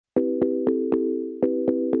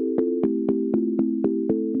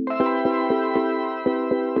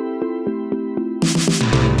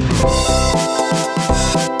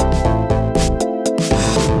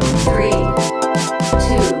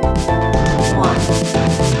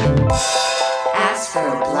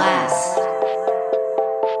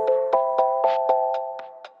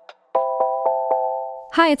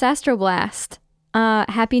it's Astroblast.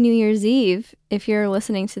 Happy New Year's Eve if you're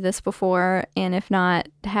listening to this before, and if not,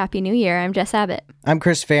 Happy New Year. I'm Jess Abbott. I'm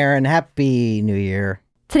Chris Farron. Happy New Year.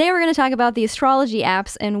 Today we're going to talk about the astrology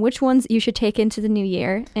apps and which ones you should take into the new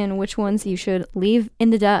year and which ones you should leave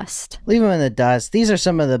in the dust. Leave them in the dust. These are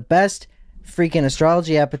some of the best freaking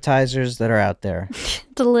astrology appetizers that are out there.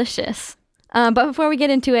 Delicious. But before we get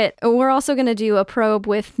into it, we're also going to do a probe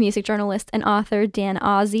with music journalist and author Dan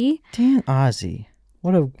Ozzi. Dan Ozzi.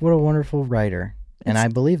 What a wonderful writer. And I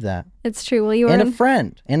believe that. It's true. Well, you are... And a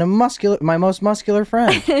friend. And my most muscular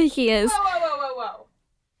friend. He is. Whoa.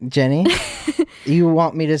 Jenny, you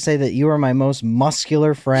want me to say that you are my most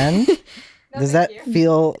muscular friend? Does that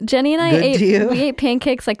feel Jenny and I good to you? We ate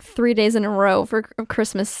pancakes like 3 days in a row for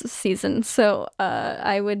Christmas season. So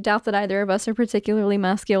I would doubt that either of us are particularly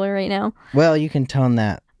muscular right now. Well, you can tone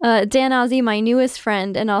that. Dan Ozzi, my newest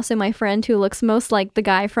friend, and also my friend who looks most like the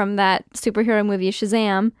guy from that superhero movie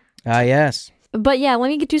Shazam. Yes. But yeah, let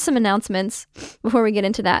me do some announcements before we get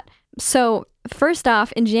into that. So first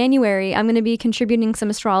off, in January, I'm going to be contributing some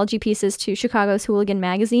astrology pieces to Chicago's Hooligan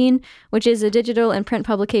Magazine, which is a digital and print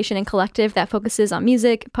publication and collective that focuses on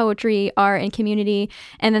music, poetry, art, and community.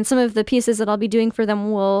 And then some of the pieces that I'll be doing for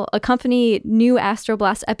them will accompany new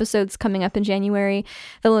Astroblast episodes coming up in January.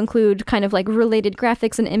 They'll include kind of like related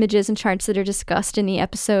graphics and images and charts that are discussed in the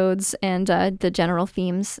episodes and the general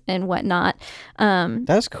themes and whatnot.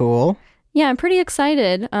 That's cool. Yeah, I'm pretty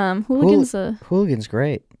excited. Hooligan's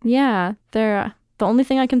great. Yeah, they're the only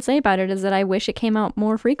thing I can say about it is that I wish it came out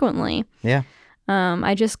more frequently. Yeah.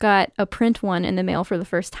 I just got a print one in the mail for the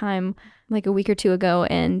first time like a week or two ago,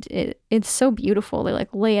 and it's so beautiful. They like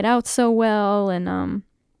lay it out so well, and I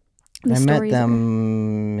met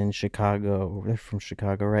them in Chicago. They're from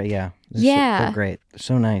Chicago, right? Yeah. They're great. They're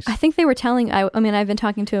so nice. I think they were telling. I mean, I've been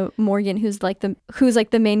talking to Morgan, who's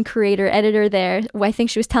the main creator editor there. I think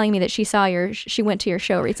she was telling me that she went to your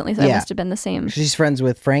show recently, so it must have been the same. She's friends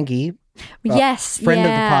with Frankie. Yes, friend of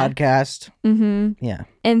the podcast. Mm-hmm. Yeah.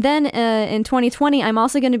 And then in 2020, I'm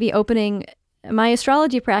also going to be opening my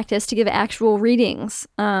astrology practice to give actual readings.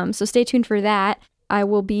 So stay tuned for that. I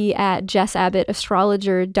will be at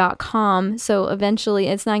jessabbottastrologer.com. So eventually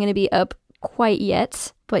it's not going to be up quite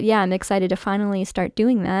yet. But yeah, I'm excited to finally start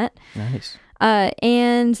doing that. Nice.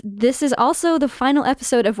 And this is also the final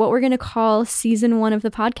episode of what we're going to call season 1 of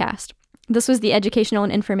the podcast. This was the educational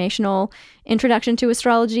and informational introduction to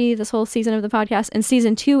astrology, this whole season of the podcast. And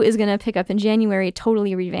season 2 is going to pick up in January,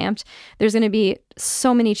 totally revamped. There's going to be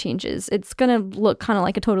so many changes. It's going to look kind of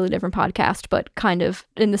like a totally different podcast, but kind of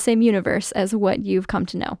in the same universe as what you've come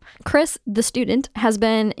to know. Chris, the student, has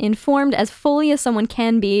been informed as fully as someone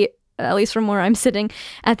can be, at least from where I'm sitting,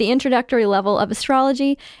 at the introductory level of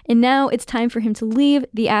astrology. And now it's time for him to leave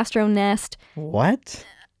the astro nest. What?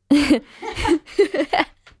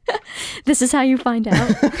 This is how you find out.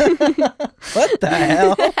 What the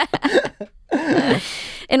hell?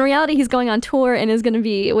 In reality, he's going on tour and is going to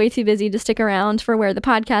be way too busy to stick around for where the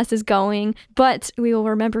podcast is going. But we will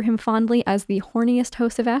remember him fondly as the horniest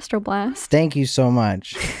host of Astroblast. Thank you so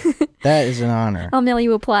much. That is an honor. I'll mail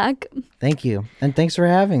you a plaque. Thank you. And thanks for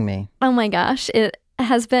having me. Oh my gosh. It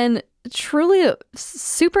has been truly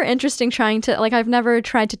super interesting trying to, I've never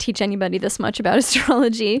tried to teach anybody this much about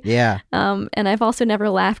astrology. Yeah. And I've also never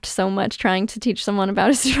laughed so much trying to teach someone about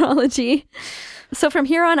astrology. So from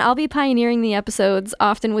here on, I'll be pioneering the episodes,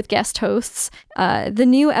 often with guest hosts. The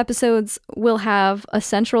new episodes will have a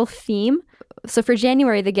central theme. So for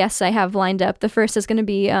January, the guests I have lined up, the first is going to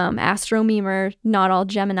be Astro Memer, Not All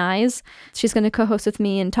Geminis. She's going to co-host with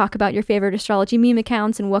me and talk about your favorite astrology meme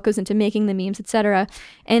accounts and what goes into making the memes, etc.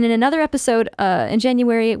 And in another episode in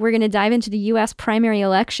January, we're going to dive into the U.S. primary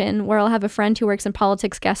election, where I'll have a friend who works in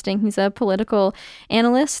politics guesting. He's a political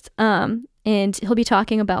analyst. And he'll be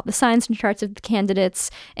talking about the signs and charts of the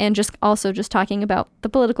candidates and just talking about the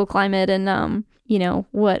political climate and,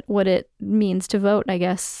 what it means to vote, I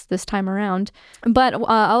guess, this time around. But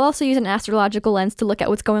I'll also use an astrological lens to look at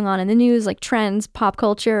what's going on in the news, like trends, pop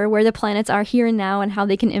culture, where the planets are here and now and how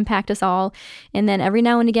they can impact us all. And then every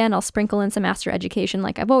now and again, I'll sprinkle in some astro education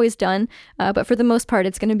like I've always done. But for the most part,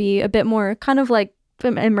 it's going to be a bit more kind of like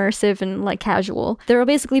immersive and casual. There will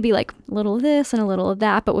basically be a little of this and a little of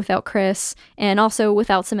that, but without Chris, and also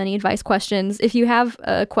without so many advice questions. If you have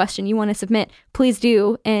a question you want to submit, please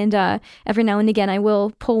do, and every now and again I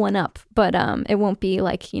will pull one up, but it won't be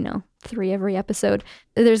 3 every episode.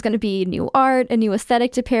 There's going to be new art, a new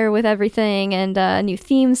aesthetic to pair with everything, and a new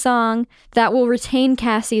theme song that will retain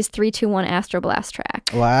Cassie's 3-2-1 Astroblast track.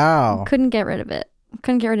 Wow. Couldn't get rid of it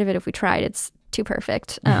if we tried. It's too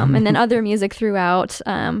perfect. And then other music throughout.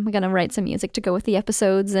 I'm going to write some music to go with the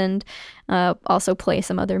episodes and also play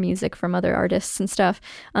some other music from other artists and stuff.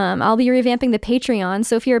 I'll be revamping the Patreon.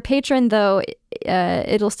 So if you're a patron, though,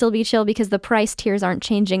 it'll still be chill because the price tiers aren't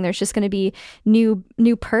changing. There's just going to be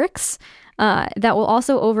new perks that will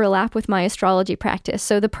also overlap with my astrology practice.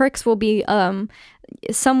 So the perks will be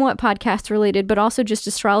somewhat podcast related, but also just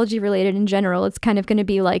astrology related in general. It's kind of going to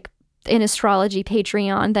be like an astrology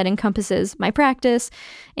Patreon that encompasses my practice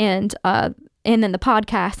and then the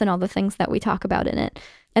podcast and all the things that we talk about in it.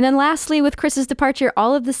 And then lastly, with Chris's departure,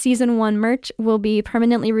 all of the season 1 merch will be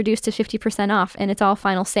permanently reduced to 50% off, and it's all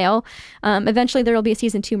final sale. Eventually there will be a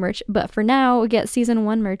season 2 merch, but for now, get season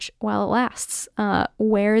 1 merch while it lasts.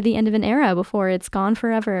 Wear the end of an era before it's gone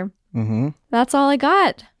forever. Mm-hmm. That's all I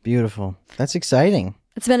got. Beautiful. That's exciting.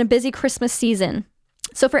 It's been a busy Christmas season.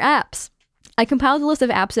 So for apps, I compiled a list of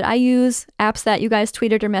apps that I use, apps that you guys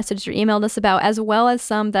tweeted or messaged or emailed us about, as well as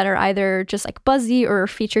some that are either just like buzzy or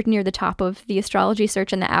featured near the top of the astrology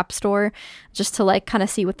search in the App Store, just to like kind of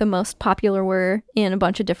see what the most popular were in a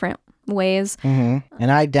bunch of different ways. Mm-hmm.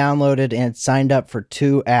 And I downloaded and signed up for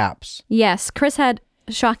 2 apps. Yes, Chris had,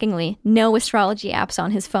 shockingly, no astrology apps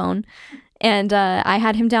on his phone. And I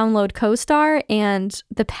had him download CoStar and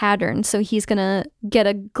The Pattern, so he's going to get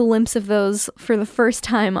a glimpse of those for the first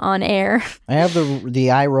time on air. I have the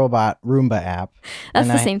iRobot Roomba app. That's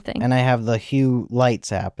the same thing. And I have the Hue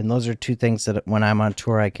Lights app, and those are 2 things that when I'm on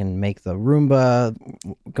tour, I can make the Roomba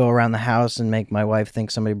go around the house and make my wife think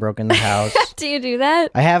somebody broke in the house. Do you do that?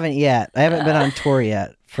 I haven't yet. I haven't been on tour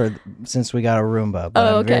yet since we got a Roomba,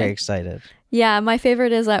 but I'm very excited. Yeah, my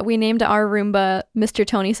favorite is that we named our Roomba Mr.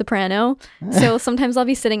 Tony Soprano. So sometimes I'll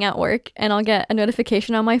be sitting at work and I'll get a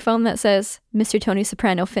notification on my phone that says, Mr. Tony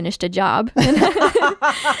Soprano finished a job. And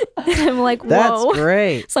I'm like, whoa. That's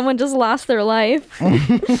great. Someone just lost their life.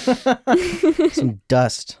 Some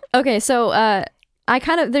dust. Okay, so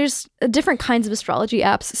there's different kinds of astrology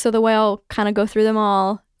apps. So the way I'll kind of go through them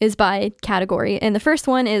all is by category. And the first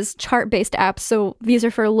one is chart-based apps. So these are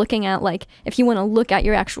for looking at, like, if you want to look at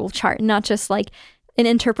your actual chart, not just like an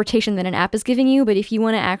interpretation that an app is giving you, but if you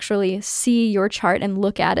want to actually see your chart and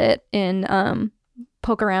look at it and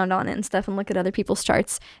poke around on it and stuff and look at other people's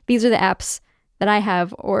charts. These are the apps that I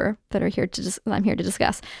have or that are I'm here to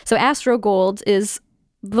discuss. So Astro Gold is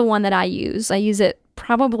the one that I use. I use it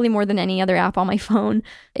probably more than any other app on my phone.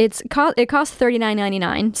 It costs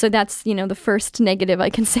 $39.99, so that's, the first negative I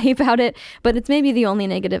can say about it, but it's maybe the only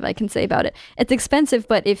negative I can say about it. It's expensive,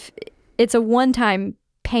 but if it's a one-time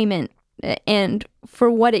payment, and for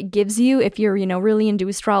what it gives you, if you're, really into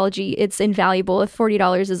astrology, it's invaluable.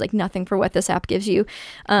 $40 is like nothing for what this app gives you.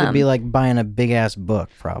 It'd be like buying a big-ass book,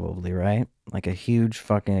 probably, right? Like a huge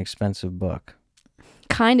fucking expensive book.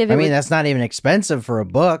 Kind of. That's not even expensive for a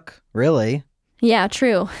book, really. Yeah,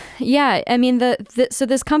 true. Yeah, I mean, so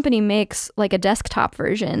this company makes like a desktop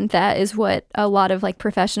version that is what a lot of like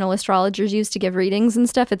professional astrologers use to give readings and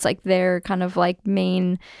stuff. It's like their kind of like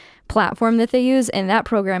main platform that they use, and that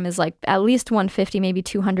program is like at least $150, maybe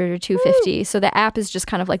 $200 or $250. Woo! So the app is just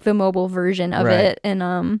kind of like the mobile version of it,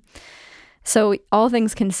 and so all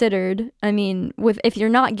things considered, I mean, if you're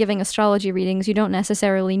not giving astrology readings, you don't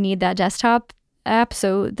necessarily need that desktop app.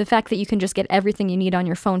 So the fact that you can just get everything you need on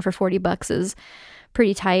your phone for $40 is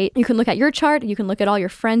pretty tight. You can look at your chart, you can look at all your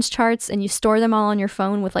friends' charts, and you store them all on your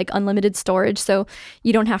phone with like unlimited storage. So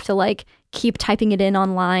you don't have to like keep typing it in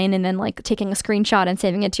online and then like taking a screenshot and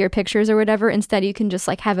saving it to your pictures or whatever. Instead, you can just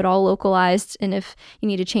like have it all localized. And if you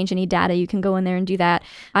need to change any data, you can go in there and do that.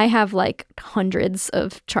 I have like hundreds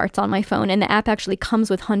of charts on my phone, and the app actually comes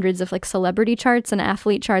with hundreds of like celebrity charts and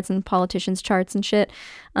athlete charts and politicians charts and shit.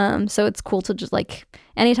 So it's cool to just like,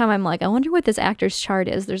 anytime I'm like, I wonder what this actor's chart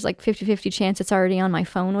is, there's like 50-50 chance it's already on my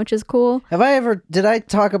phone, which is cool. Did I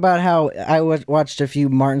talk about how I watched a few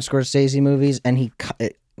Martin Scorsese movies and he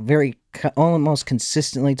almost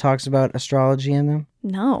consistently talks about astrology in them?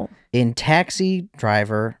 No. In Taxi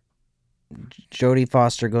Driver, Jodie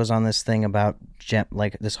Foster goes on this thing about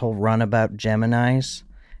this whole run about Geminis.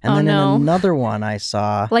 And in another one I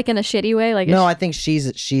saw, like in a shitty way, I think she's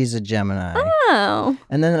a Gemini. Oh.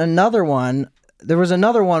 And then there was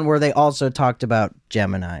another one where they also talked about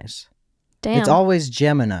Geminis. Damn. It's always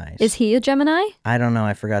Geminis. Is he a Gemini? I don't know.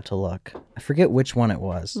 I forgot to look. I forget which one it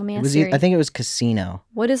was. Let me ask Siri. I think it was Casino.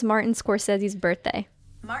 What is Martin Scorsese's birthday?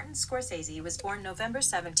 Martin Scorsese was born November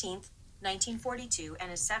 17th, 1942,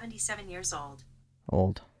 and is 77 years old.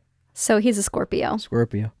 Old. So he's a Scorpio.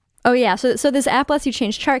 Scorpio. Oh, yeah. So this app lets you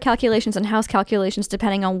change chart calculations and house calculations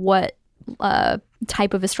depending on what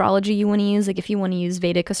type of astrology you want to use. Like if you want to use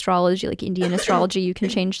Vedic astrology, like Indian astrology, you can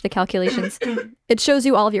change the calculations. It shows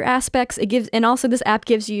you all of your aspects. And also this app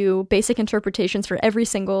gives you basic interpretations for every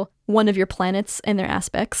single one of your planets and their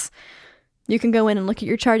aspects. You can go in and look at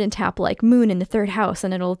your chart and tap like moon in the 3rd house,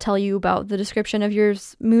 and it'll tell you about the description of your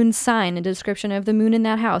moon's sign, a description of the moon in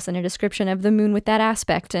that house, and a description of the moon with that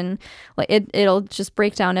aspect. And like it'll just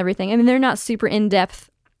break down everything. I mean, they're not super in-depth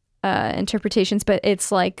interpretations, but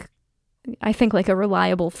it's like, I think like a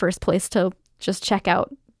reliable first place to just check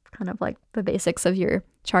out kind of like the basics of your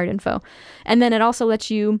chart info. And then it also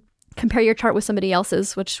lets you compare your chart with somebody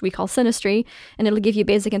else's, which we call synastry, and it'll give you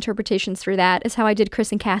basic interpretations through that. Is how I did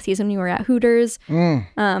Chris and Cassie's when we were at Hooters.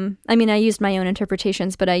 I mean, I used my own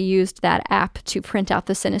interpretations, but I used that app to print out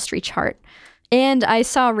the synastry chart. And I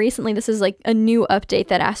saw recently, this is like a new update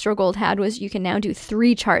that AstroGold had, was you can now do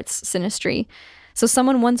 3 charts synastry. So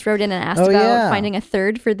someone once wrote in and asked about finding a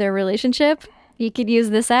third for their relationship. You could use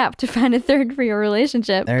this app to find a third for your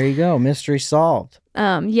relationship. There you go. Mystery solved.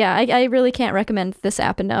 Yeah, I really can't recommend this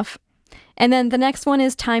app enough. And then the next one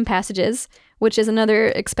is Time Passages, which is another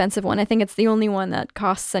expensive one. I think it's the only one that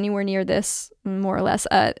costs anywhere near this, more or less.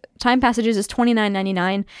 Time Passages is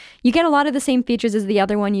 $29.99. You get a lot of the same features as the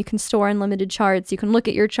other one. You can store unlimited charts. You can look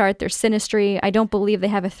at your chart. There's synastry. I don't believe they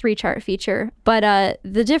have a 3-chart feature. But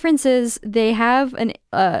the difference is they have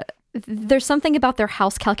there's something about their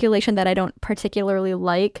house calculation that I don't particularly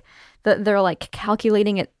like. They're like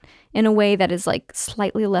calculating it in a way that is like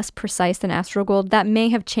slightly less precise than AstroGold. That may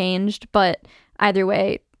have changed, but either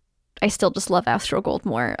way, I still just love AstroGold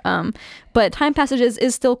more. But Time Passages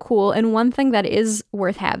is still cool. And one thing that is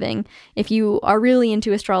worth having, if you are really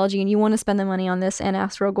into astrology and you want to spend the money on this and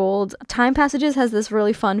AstroGold, Time Passages has this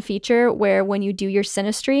really fun feature where when you do your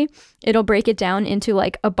synastry, it'll break it down into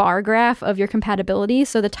like a bar graph of your compatibility.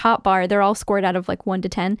 So the top bar, they're all scored out of like 1 to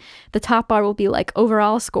 10. The top bar will be like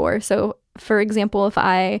overall score. So for example, if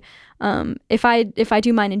I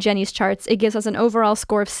do mine in Jenny's charts, it gives us an overall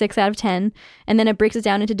score of 6 out of 10, and then it breaks it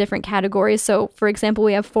down into different categories. So for example,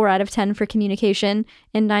 we have 4 out of 10 for communication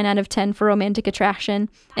and 9 out of 10 for romantic attraction.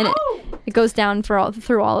 And it goes down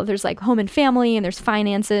through all of, there's like home and family, and there's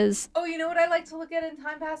finances. Oh, you know what I like to look at in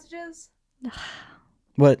Time Passages?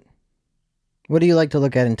 What do you like to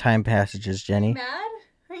look at in Time Passages, Jenny? Mad?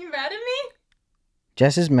 Are you mad at me?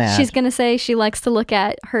 Jess is mad. She's going to say she likes to look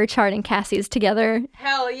at her chart and Cassie's together.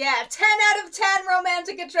 Hell yeah. 10 out of 10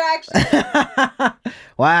 romantic attraction.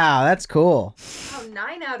 Wow, that's cool. Oh,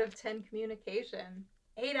 9 out of 10 communication.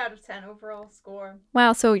 8 out of 10 overall score.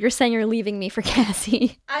 Wow, so you're saying you're leaving me for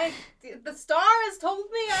Cassie. The star has told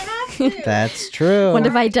me I have to. That's true. What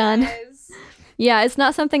have I done? Guys. Yeah, it's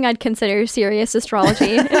not something I'd consider serious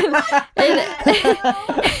astrology.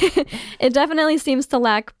 It definitely seems to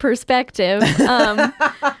lack perspective,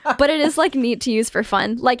 but it is like neat to use for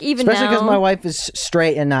fun. Like even especially now, because my wife is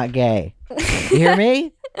straight and not gay. You hear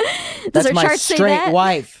me? Does That's her my chart say straight that?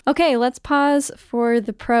 wife. Okay, let's pause for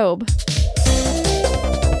the probe.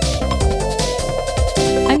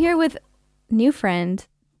 I'm here with new friend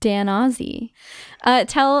Dan Ozzie.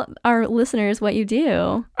 Tell our listeners what you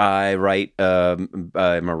do. I write. I'm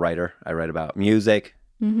a writer. I write about music.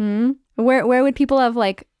 Mm-hmm. Where would people have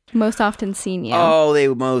like most often seen you? Oh, they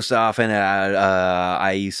most often.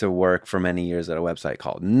 I used to work for many years at a website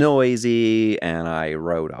called Noisy, and I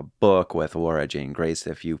wrote a book with Laura Jane Grace.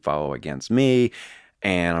 If you follow Against Me.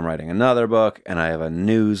 And I'm writing another book, and I have a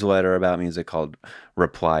newsletter about music called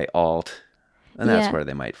Reply Alt, and that's where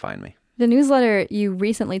they might find me. The newsletter you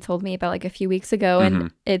recently told me about like a few weeks ago,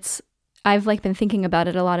 and I've like been thinking about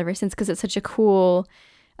it a lot ever since because it's such a cool,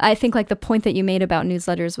 I think like the point that you made about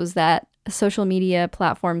newsletters was that social media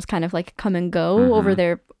platforms kind of like come and go over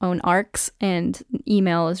their own arcs, and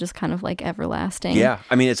email is just kind of like everlasting. Yeah.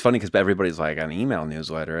 I mean, it's funny because everybody's like, an email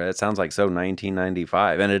newsletter. It sounds like so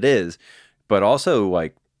 1995, and it is, but also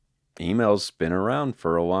like, email's been around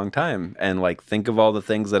for a long time, and like think of all the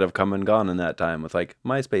things that have come and gone in that time with like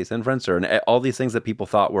MySpace and Friendster and all these things that people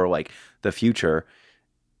thought were like the future,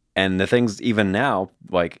 and the things even now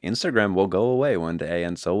like Instagram will go away one day,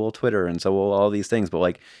 and so will Twitter, and so will all these things, but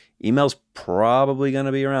like email's probably going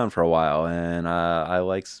to be around for a while, and I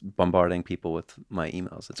like bombarding people with my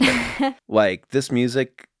emails. It's great. Like this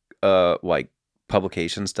music like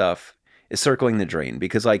publication stuff is circling the drain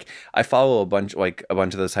because like I follow a bunch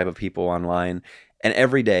of those type of people online, And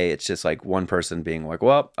every day it's just like one person being like,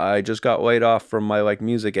 well, I just got laid off from my like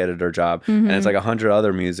music editor job. And it's like 100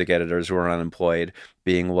 other music editors who are unemployed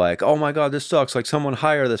being like, oh my God, this sucks. Like someone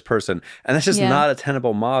hire this person. And that's just not a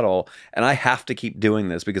tenable model. And I have to keep doing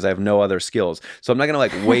this because I have no other skills. So I'm not going to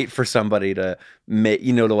like wait for somebody to make,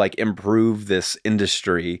 to like improve this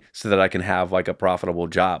industry so that I can have like a profitable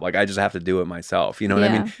job. Like I just have to do it myself. You know what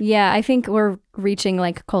I mean? Yeah. I think we're reaching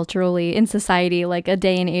like culturally in society, like a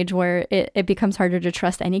day and age where it becomes harder to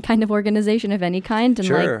trust any kind of organization of any kind. And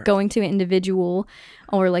like going to an individual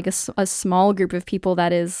or like a small group of people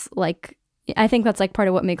that is like, I think that's like part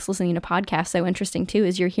of what makes listening to podcasts so interesting too,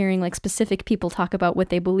 is you're hearing like specific people talk about what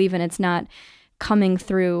they believe, and it's not coming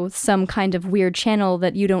through some kind of weird channel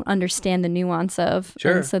that you don't understand the nuance of.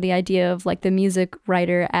 And so the idea of like the music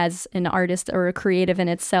writer as an artist or a creative in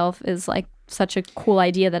itself is like such a cool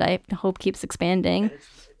idea that I hope keeps expanding.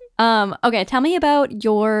 Okay, tell me about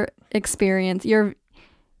your experience, your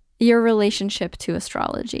relationship to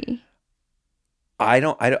astrology. I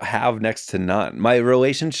don't have next to none. My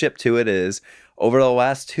relationship to it is, over the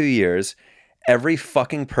last 2 years, every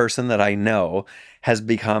fucking person that I know has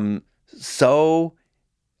become so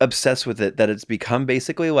obsessed with it that it's become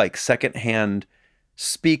basically like secondhand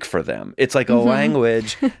speak for them. It's like a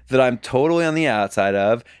language that I'm totally on the outside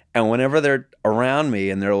of. And whenever they're around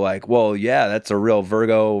me and they're like, well, yeah, that's a real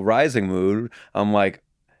Virgo rising mood, I'm like,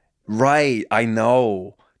 right, I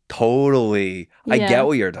know. Totally. I get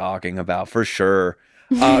what you're talking about for sure.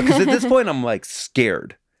 Because at this point, I'm like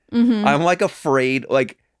scared. I'm like afraid.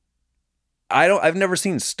 Like, I've never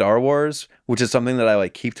seen Star Wars, which is something that I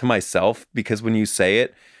like keep to myself, because when you say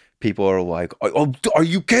it, people are like, oh, are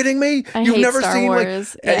you kidding me? You've never Star seen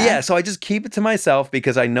Wars. Like, so I just keep it to myself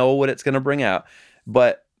because I know what it's going to bring out.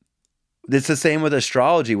 But it's the same with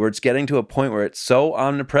astrology, where it's getting to a point where it's so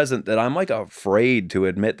omnipresent that I'm like afraid to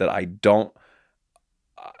admit that I don't.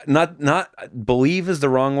 Not believe is the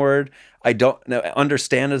wrong word. I don't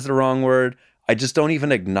understand is the wrong word. I just don't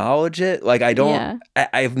even acknowledge it. Like I don't,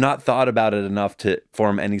 I have not thought about it enough to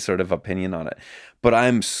form any sort of opinion on it. But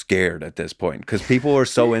I'm scared at this point because people are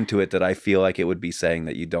so into it that I feel like it would be saying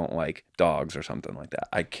that you don't like dogs or something like that.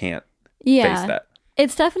 I can't face that.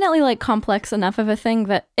 It's definitely like complex enough of a thing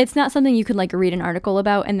that it's not something you could like read an article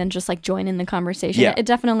about and then just like join in the conversation. It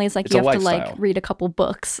definitely is like it's you have to like read a couple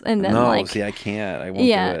books and then see, I can't. I won't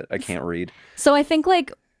do it. I can't read. So I think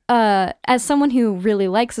like as someone who really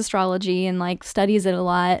likes astrology and like studies it a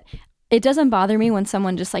lot, it doesn't bother me when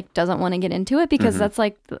someone just like doesn't want to get into it, because that's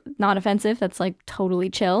like not offensive. That's like totally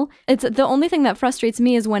chill. It's the only thing that frustrates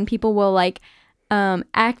me is when people will like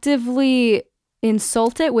actively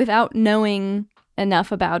insult it without knowing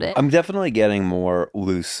enough about it. I'm definitely getting more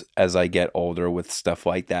loose as I get older with stuff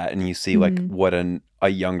like that, and you see like what a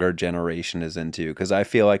younger generation is into, because I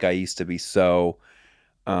feel like I used to be so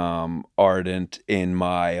ardent in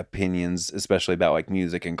my opinions, especially about like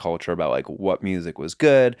music and culture, about like what music was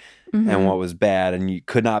good and what was bad, and you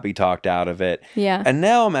could not be talked out of it. And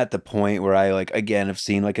now I'm at the point where I like again have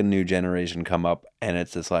seen like a new generation come up, and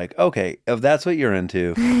it's just like, okay, if that's what you're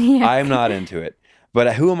into, I'm not into it.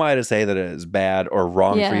 But who am I to say that it is bad or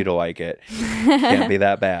wrong for you to like it? Can't be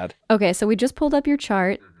that bad. Okay, so we just pulled up your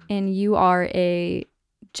chart, and you are a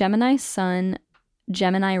Gemini sun,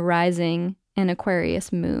 Gemini rising, and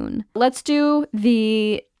Aquarius moon. Let's do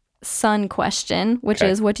the sun question, which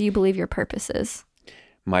is, what do you believe your purpose is?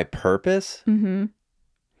 My purpose?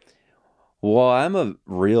 Well, I'm a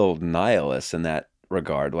real nihilist in that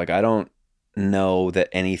regard. Like, I don't know that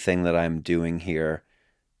anything that I'm doing here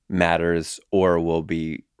matters or will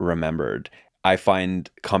be remembered. I find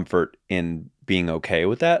comfort in being okay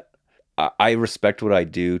with that. I respect what I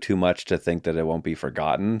do too much to think that it won't be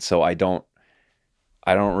forgotten. So I'm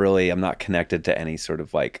not connected to any sort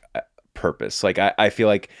of like purpose. Like I feel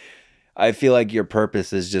like your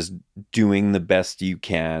purpose is just doing the best you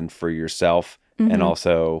can for yourself and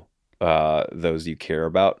also those you care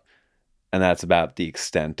about. And that's about the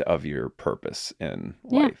extent of your purpose in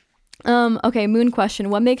life. Okay, moon question.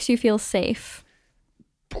 What makes you feel safe?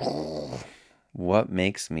 What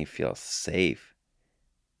makes me feel safe?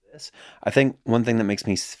 I think one thing that makes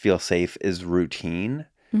me feel safe is routine.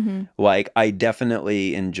 Like I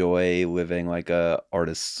definitely enjoy living like a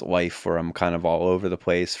artist's life where I'm kind of all over the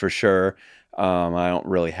place for sure. I don't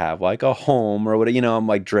really have like a home or whatever, I'm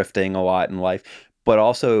like drifting a lot in life, but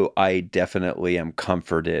also I definitely am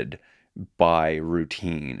comforted by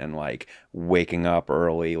routine and like waking up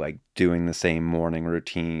early, like doing the same morning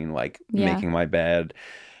routine, like making my bed.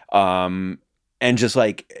 And just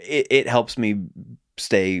like it helps me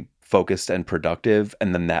stay focused and productive,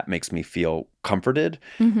 and then that makes me feel comforted.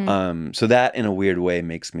 So that in a weird way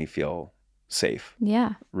makes me feel safe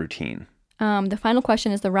Yeah. routine. The final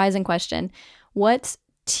question is the rising question. What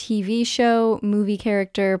TV show, movie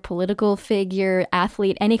character, political figure,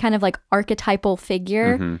 athlete, any kind of like archetypal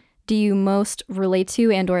figure do you most relate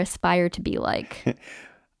to and or aspire to be like?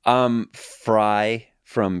 Fry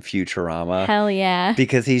from Futurama. Hell yeah.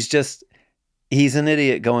 Because he's an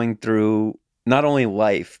idiot going through not only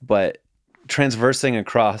life, but transversing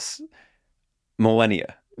across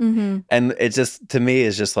millennia. And it just, to me,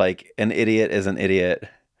 is just like an idiot is an idiot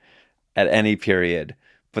at any period,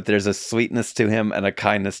 but there's a sweetness to him and a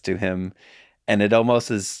kindness to him. And it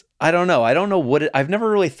almost is, I don't know I've never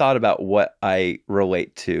really thought about what I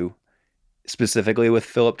relate to specifically with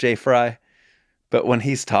Philip J. Fry, but when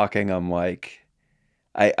he's talking, I'm like,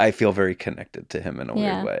 I feel very connected to him in a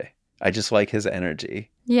weird way. I just like his energy.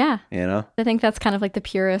 Yeah. You know? I think that's kind of like the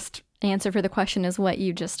purest answer for the question is what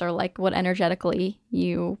you just are like, what energetically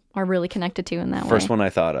you are really connected to in that way. First one I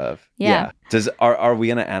thought of. Yeah. Are we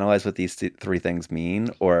going to analyze what these three things mean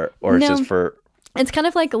or it's just for... It's kind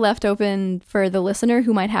of like left open for the listener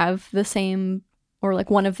who might have the same or like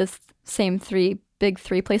one of the same big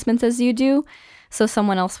three placements as you do. So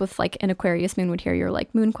someone else with like an Aquarius moon would hear your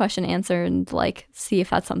like moon question answer and like see if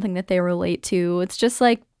that's something that they relate to. It's just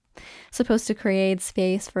like supposed to create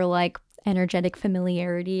space for like energetic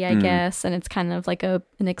familiarity, I guess, and it's kind of like an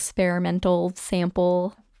experimental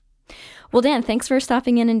sample. Well, Dan, thanks for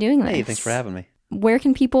stopping in and doing this. Hey, thanks for having me. Where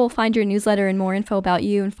can people find your newsletter and more info about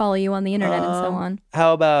you and follow you on the internet and so on?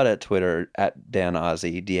 How about at Twitter at Dan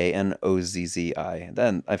Ozzi, DANOZZI?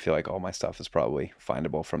 Then I feel like all my stuff is probably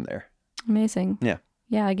findable from there. Amazing. Yeah.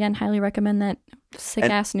 Yeah, again, highly recommend that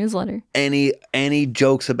sick-ass newsletter. Any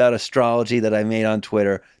jokes about astrology that I made on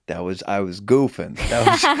Twitter, I was goofing.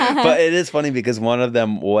 But it is funny because one of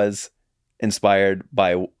them was inspired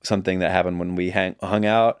by something that happened when we hung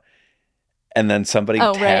out, and then somebody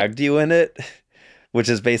tagged you in it, which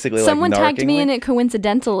is basically someone tagged me in it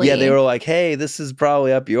coincidentally. Yeah, they were like, "Hey, this is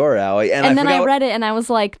probably up your alley," and then I read it and I was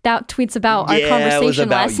like, "That tweet's about our conversation it was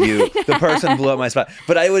about last you." night. The person blew up my spot,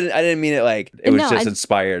 but I didn't mean it like it was just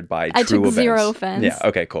inspired by true events. I took zero offense. Yeah.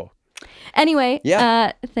 Okay. Cool. Anyway,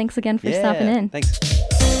 thanks again for stopping in. Thanks.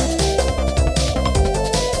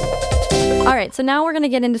 All right, so now we're going to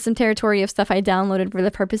get into some territory of stuff I downloaded for the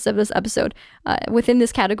purpose of this episode. Within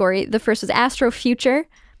this category, the first is Astro Future.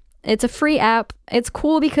 It's a free app. It's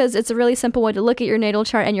cool because it's a really simple way to look at your natal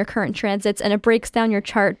chart and your current transits, and it breaks down your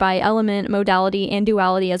chart by element, modality, and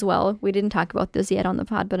duality as well. We didn't talk about this yet on the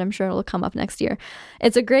pod, but I'm sure it'll come up next year.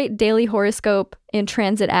 It's a great daily horoscope and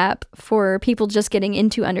transit app for people just getting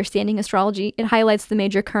into understanding astrology. It highlights the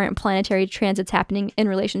major current planetary transits happening in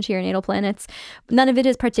relation to your natal planets. None of it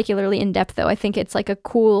is particularly in depth, though. I think it's like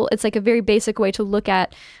a very basic way to look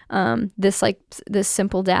at this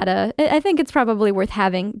simple data. I think it's probably worth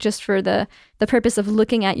having just for the purpose of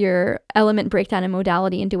looking at your element breakdown and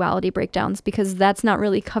modality and duality breakdowns, because that's not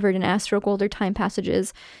really covered in AstroGold or Time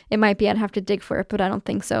Passages. It might be, I'd have to dig for it, but I don't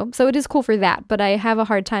think so. So it is cool for that, but I have a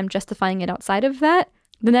hard time justifying it outside of that.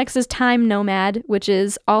 The next is Time Nomad, which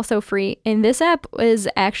is also free. And this app is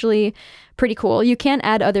actually pretty cool. You can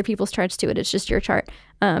add other people's charts to it. It's just your chart.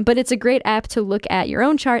 But it's a great app to look at your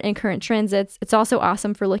own chart and current transits. It's also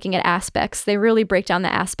awesome for looking at aspects. They really break down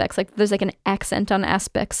the aspects. Like there's like an accent on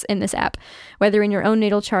aspects in this app, whether in your own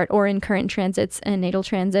natal chart or in current transits and natal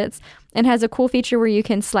transits. It has a cool feature where you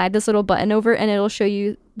can slide this little button over and it'll show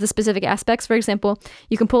you the specific aspects. For example,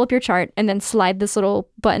 you can pull up your chart and then slide this little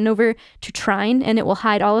button over to trine, and it will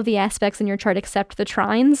hide all of the aspects in your chart except the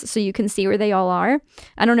trines, so you can see where they all are.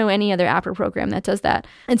 I don't know any other app or program that does that.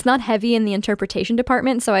 It's not heavy in the interpretation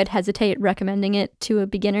department, so I'd hesitate recommending it to a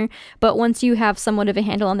beginner. But once you have somewhat of a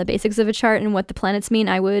handle on the basics of a chart and what the planets mean,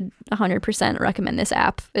 I would 100% recommend this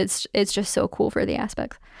app. It's just so cool for the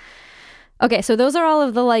aspects. Okay, so those are all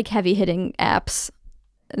of the like heavy hitting apps.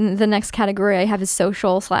 The next category I have is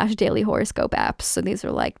social/daily horoscope apps. So these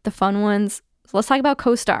are like the fun ones. So let's talk about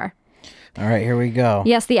CoStar. All right, here we go.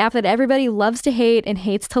 Yes, the app that everybody loves to hate and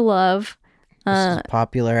hates to love. This is a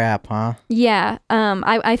popular app, huh? Yeah.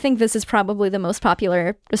 I think this is probably the most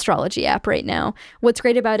popular astrology app right now. What's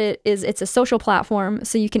great about it is it's a social platform,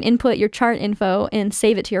 so you can input your chart info and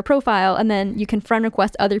save it to your profile, and then you can friend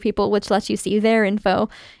request other people, which lets you see their info,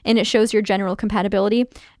 and it shows your general compatibility.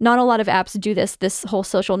 Not a lot of apps do this whole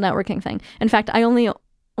social networking thing. In fact, I only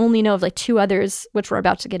know of like 2 others, which we're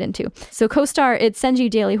about to get into. So CoStar, it sends you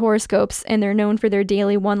daily horoscopes, and they're known for their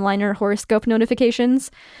daily one-liner horoscope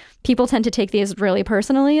notifications. People tend to take these really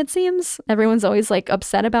personally, it seems. Everyone's always like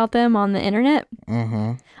upset about them on the internet.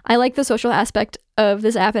 Mm-hmm. I like the social aspect of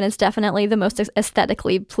this app, and it's definitely the most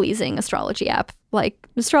aesthetically pleasing astrology app. Like,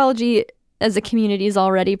 astrology as a community is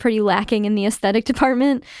already pretty lacking in the aesthetic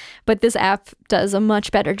department, but this app does a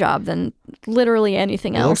much better job than literally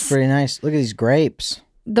anything It else. looks pretty nice. Look at these grapes.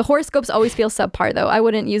 The horoscopes always feel subpar, though. I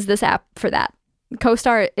wouldn't use this app for that.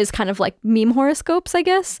 CoStar is kind of like meme horoscopes, I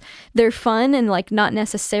guess. They're fun and like not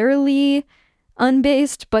necessarily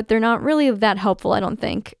unbased, but they're not really that helpful, I don't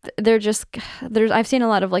think. They're just, I've seen a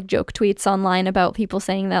lot of like joke tweets online about people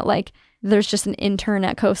saying that like there's just an intern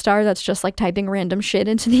at CoStar that's just like typing random shit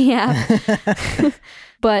into the app.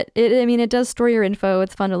 But it does store your info.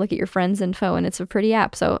 It's fun to look at your friends' info, and it's a pretty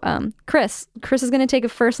app. So, Chris is going to take a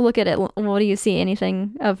first look at it. What do you see?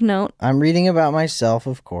 Anything of note? I'm reading about myself,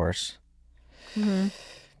 of course. Mm-hmm.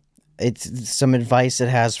 It's some advice it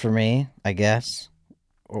has for me, I guess,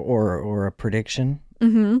 or a prediction.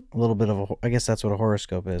 Mm-hmm. A little bit of I guess that's what a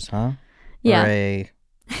horoscope is, huh? Yeah. Or a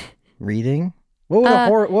reading.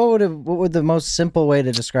 What would the most simple way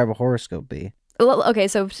to describe a horoscope be? Well, okay,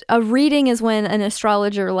 so a reading is when an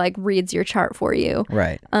astrologer like reads your chart for you.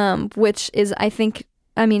 Right. Which is, I think,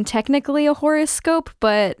 technically a horoscope,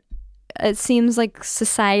 but it seems like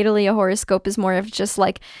societally a horoscope is more of just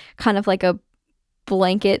like kind of like a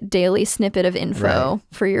blanket daily snippet of info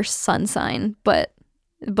for your sun sign. But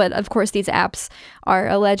of course these apps are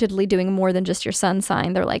allegedly doing more than just your sun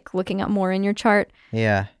sign. They're like looking at more in your chart.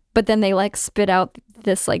 Yeah. But then they like spit out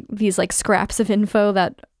these scraps of info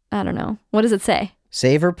that, I don't know. What does it say?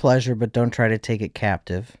 Savor pleasure, but don't try to take it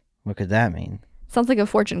captive. What could that mean? Sounds like a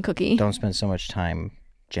fortune cookie. Don't spend so much time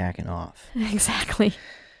jacking off. Exactly.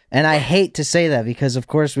 And I hate to say that because, of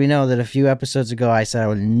course, we know that a few episodes ago I said I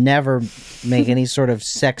would never make any sort of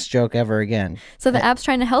sex joke ever again. So the app's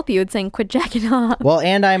trying to help you. It's saying quit jacking off. Well,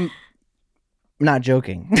 and I'm not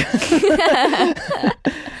joking.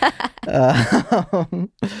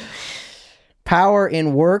 Power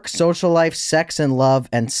in work, social life, sex and love,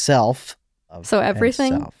 and self. So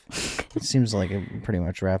everything? And self. It seems like it pretty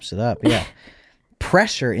much wraps it up. Yeah.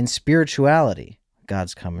 Pressure in spirituality.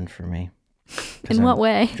 God's coming for me. In what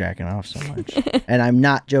way? Jacking off so much. And I'm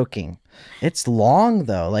not joking. It's long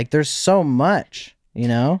though. Like there's so much, you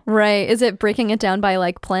know? Right. Is it breaking it down by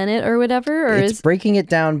like planet or whatever? Or It's breaking it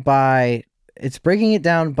down by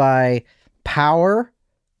power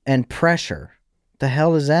and pressure. The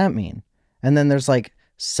hell does that mean? And then there's like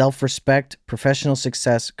self-respect, professional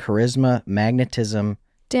success, charisma, magnetism.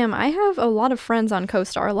 Damn, I have a lot of friends on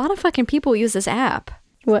CoStar. A lot of fucking people use this app.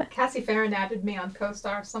 What? Cassie Farron added me on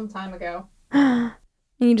CoStar some time ago. And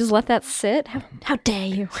you just let that sit? How dare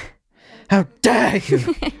you? How dare you?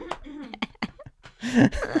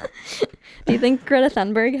 Do you think Greta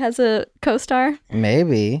Thunberg has a CoStar?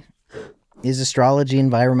 Maybe. Is astrology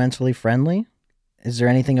environmentally friendly? Is there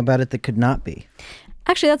anything about it that could not be?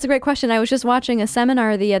 Actually, that's a great question. I was just watching a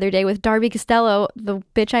seminar the other day with Darby Costello, the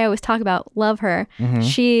bitch I always talk about. Love her. Mm-hmm.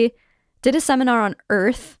 She did a seminar on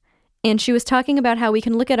Earth, and she was talking about how we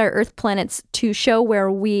can look at our Earth planets to show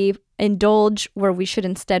where we indulge, where we should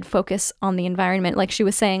instead focus on the environment. Like she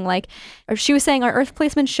was saying our Earth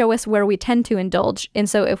placements show us where we tend to indulge. And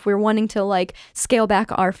so if we're wanting to like scale back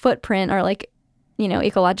our footprint, or like, you know,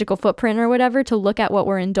 ecological footprint or whatever, to look at what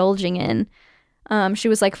we're indulging in. She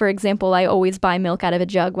was like, for example, I always buy milk out of a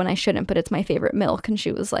jug when I shouldn't, but it's my favorite milk. And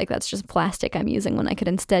she was like, that's just plastic I'm using when I could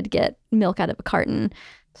instead get milk out of a carton.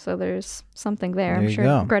 So there's something there. I'm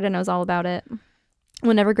sure Greta knows all about it.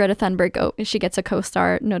 Whenever Greta Thunberg she gets a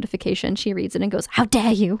CoStar notification, she reads it and goes, how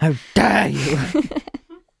dare you? How dare you?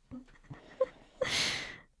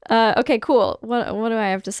 Okay, cool. What do I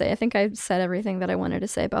have to say? I think I said everything that I wanted to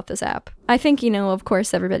say about this app. I think, you know, of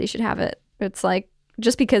course, everybody should have it. It's like,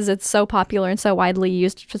 just because it's so popular and so widely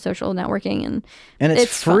used for social networking. And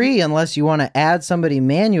it's free fun. Unless you want to add somebody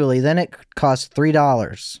manually, then it costs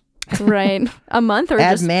 $3. Right. A month or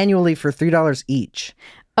add manually for $3 each.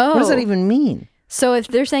 Oh. What does that even mean? So if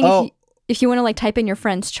they're saying if you want to like type in your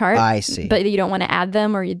friend's chart, I see, but you don't want to add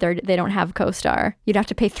them or they don't have CoStar, you'd have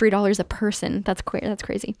to pay $3 a person. That's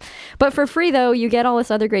crazy. But for free though, you get all this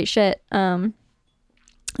other great shit.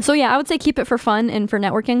 So yeah, I would say keep it for fun and for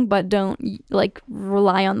networking, but don't like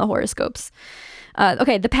rely on the horoscopes.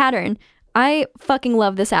 Okay, The Pattern. I fucking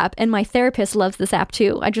love this app, and my therapist loves this app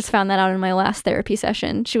too. I just found that out in my last therapy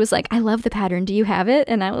session. She was like, I love The Pattern. Do you have it?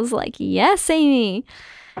 And I was like, yes, Amy.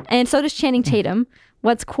 And so does Channing Tatum.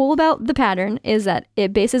 What's cool about The Pattern is that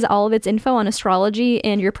it bases all of its info on astrology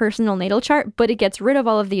and your personal natal chart, but it gets rid of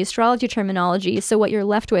all of the astrology terminology. So what you're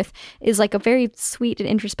left with is like a very sweet and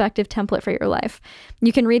introspective template for your life.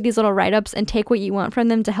 You can read these little write-ups and take what you want from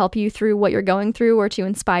them to help you through what you're going through or to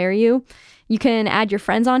inspire you. You can add your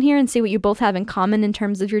friends on here and see what you both have in common in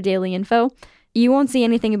terms of your daily info. You won't see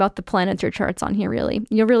anything about the planets or charts on here, really.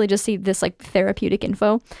 You'll really just see this like therapeutic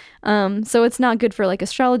info. So it's not good for like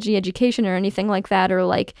astrology education or anything like that, or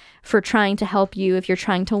like for trying to help you if you're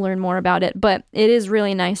trying to learn more about it. But it is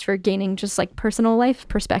really nice for gaining just like personal life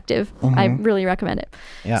perspective. I really recommend it.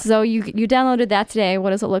 Yeah. So you downloaded that today.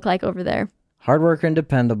 What does it look like over there? Hard worker and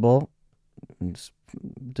dependable. It's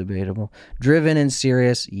debatable. Driven and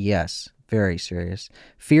serious. Yes. Very serious.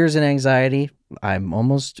 Fears and anxiety. I'm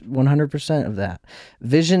almost 100% of that.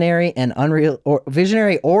 Visionary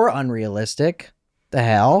or unrealistic. The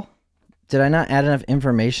hell? Did I not add enough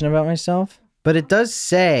information about myself? But it does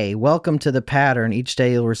say, welcome to the pattern. Each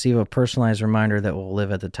day you'll receive a personalized reminder that will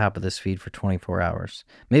live at the top of this feed for 24 hours.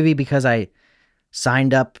 Maybe because I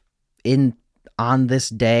signed up on this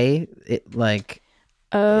day, it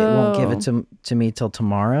won't give it to me till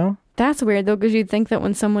tomorrow. That's weird, though, because you'd think that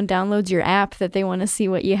when someone downloads your app that they want to see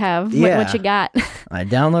what you have, what you got. I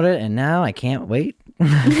downloaded it, and now I can't wait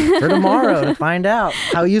for tomorrow to find out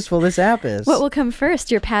how useful this app is. What will come first,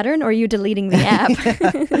 your pattern or you deleting the app?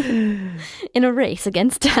 In a race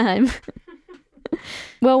against time.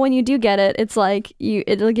 Well, when you do get it, it's like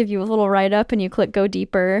it'll give you a little write-up, and you click go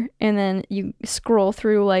deeper, and then you scroll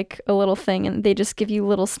through like a little thing, and they just give you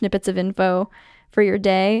little snippets of info for your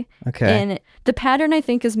day. Okay. And the pattern, I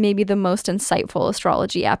think, is maybe the most insightful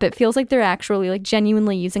astrology app. It feels like they're actually like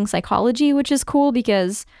genuinely using psychology, which is cool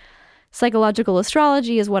because psychological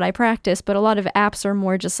astrology is what I practice, but a lot of apps are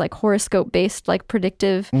more just like horoscope based, like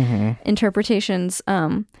predictive interpretations.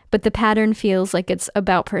 But the pattern feels like it's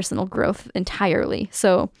about personal growth entirely.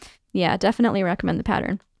 So yeah, definitely recommend the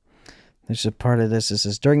pattern. There's a part of this. It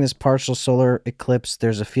says, during this partial solar eclipse,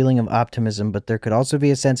 there's a feeling of optimism, but there could also be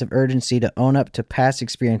a sense of urgency to own up to past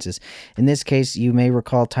experiences. In this case, you may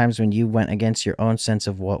recall times when you went against your own sense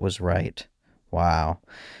of what was right. Wow.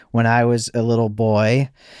 When I was a little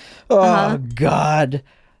boy, God,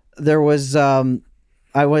 there was, I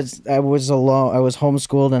was alone. I was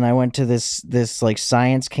homeschooled, and I went to this like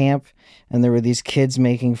science camp, and there were these kids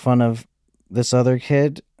making fun of this other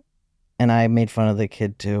kid, and I made fun of the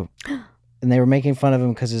kid too. And they were making fun of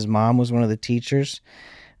him because his mom was one of the teachers,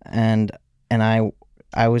 and I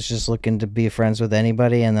was just looking to be friends with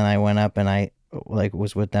anybody, and then I went up and I like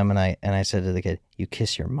was with them, and I said to the kid, "You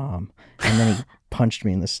kiss your mom," and then he punched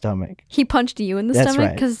me in the stomach. He punched you in the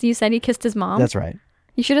stomach because you said he kissed his mom? That's right.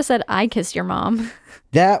 You should have said, "I kissed your mom."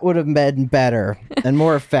 That would have been better and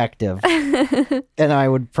more effective, and I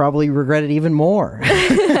would probably regret it even more.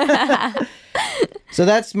 So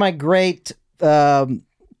that's my great sin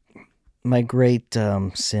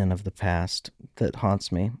of the past that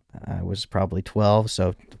haunts me. I was probably 12,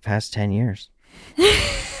 so the past 10 years.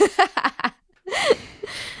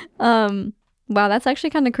 Wow, that's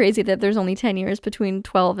actually kind of crazy that there's only 10 years between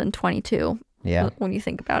 12 and 22. Yeah. When you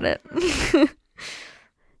think about it.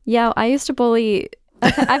 Yeah, I used to bully.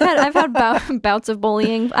 I've had bouts of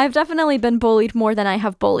bullying. I've definitely been bullied more than I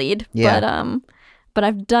have bullied. Yeah. But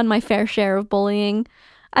I've done my fair share of bullying.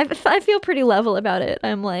 I feel pretty level about it.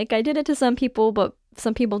 I'm like, I did it to some people, but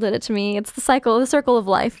some people did it to me. It's the circle of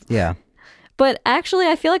life. Yeah. But actually,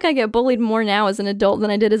 I feel like I get bullied more now as an adult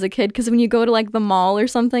than I did as a kid, because when you go to like the mall or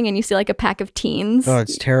something and you see like a pack of teens, oh,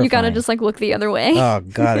 it's terrifying. You gotta just like look the other way. Oh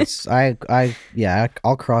God, it's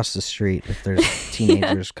I'll cross the street if there's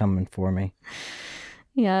teenagers coming for me.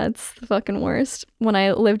 Yeah, it's the fucking worst. When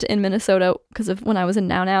I lived in Minnesota, because of when I was in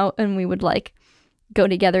Now Now, and we would like go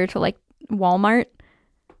together to like Walmart.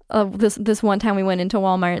 This one time we went into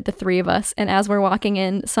Walmart, the three of us, and as we're walking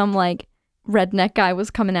in, some like redneck guy was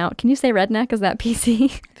coming out. Can you say redneck? Is that PC?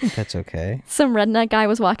 I think that's okay. Some redneck guy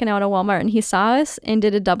was walking out of Walmart, and he saw us and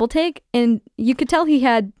did a double take, and you could tell he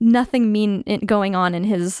had nothing mean going on in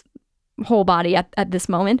his whole body at this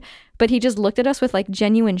moment, but he just looked at us with like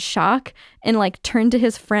genuine shock and like turned to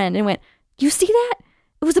his friend and went, "You see that?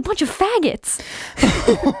 It was a bunch of faggots."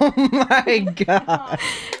 Oh my God.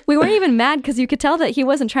 We weren't even mad because you could tell that he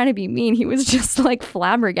wasn't trying to be mean. He was just like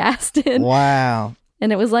flabbergasted. Wow.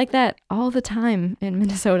 And it was like that all the time in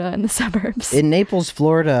Minnesota in the suburbs. In Naples,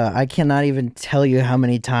 Florida, I cannot even tell you how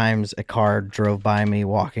many times a car drove by me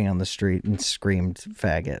walking on the street and screamed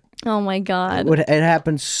faggot. Oh my God. It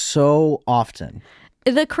happened so often.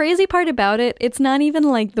 The crazy part about it, it's not even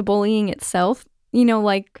like the bullying itself. You know,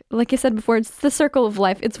 like I said before, it's the circle of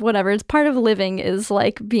life. It's whatever. It's part of living is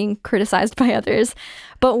like being criticized by others.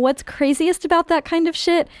 But what's craziest about that kind of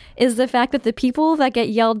shit is the fact that the people that get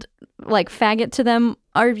yelled like faggot to them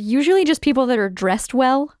are usually just people that are dressed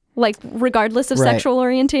well. like regardless of Right. sexual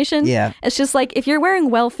orientation. Yeah. It's just like if you're wearing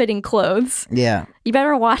well-fitting clothes, Yeah. you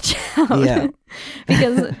better watch out. Yeah.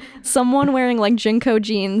 Because someone wearing like Jinko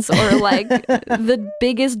jeans or like the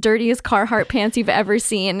biggest, dirtiest Carhartt pants you've ever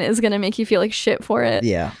seen is going to make you feel like shit for it.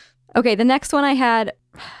 Yeah. Okay, the next one I had,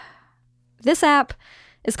 this app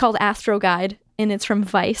is called Astro Guide, and it's from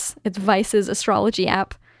Vice. It's Vice's astrology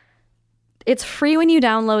app. It's free when you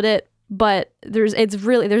download it, but there's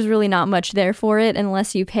really not much there for it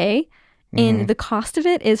unless you pay. And the cost of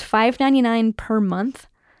it is $5.99 per month,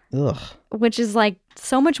 Ugh. which is like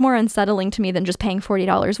so much more unsettling to me than just paying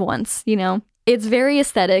 $40 once, you know? It's very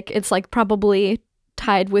aesthetic. It's like probably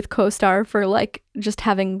tied with CoStar for like just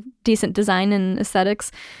having decent design and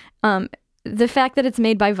aesthetics. The fact that it's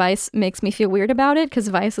made by Vice makes me feel weird about it because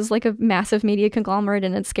Vice is like a massive media conglomerate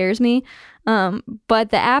and it scares me. But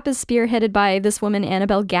the app is spearheaded by this woman,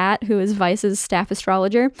 Annabelle Gatt, who is Vice's staff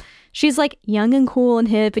astrologer. She's like young and cool and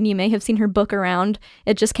hip, and you may have seen her book around.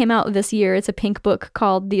 It just came out this year. It's a pink book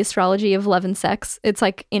called The Astrology of Love and Sex. It's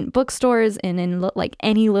like in bookstores and in like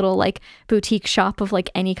any little like boutique shop of like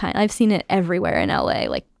any kind. I've seen it everywhere in LA,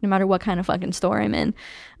 like no matter what kind of fucking store I'm in.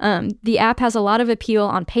 The app has a lot of appeal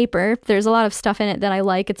on paper. There's a lot of stuff in it that I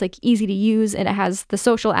like. It's like easy to use and it has the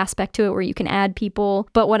social aspect to it where you can add people.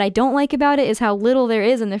 But what I don't like about it is how little there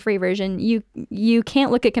is in the free version. You can't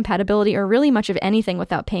look at compatibility or really much of anything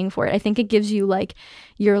without paying for it. I think it gives you like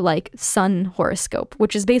your like sun horoscope,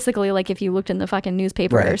 which is basically like if you looked in the fucking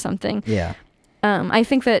newspaper or Right. something. Yeah. I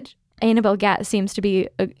think that Annabelle Gatt seems to be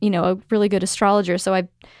a really good astrologer, so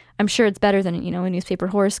I'm sure it's better than a newspaper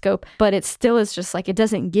horoscope, but it still is just like it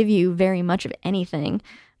doesn't give you very much of anything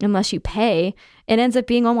unless you pay. It ends up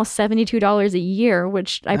being almost $72 a year,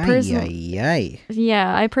 which I personally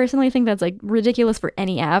I personally think that's like ridiculous for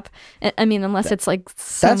any app. I mean, unless it's like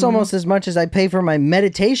That's almost as much as I pay for my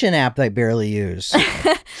meditation app that I barely use.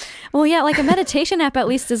 Well, yeah, like a meditation app at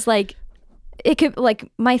least is like it could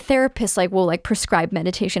like my therapist like will like prescribe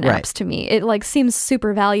meditation apps Right. to me. It like seems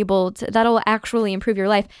super valuable. That'll actually improve your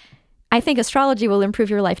life. I think astrology will improve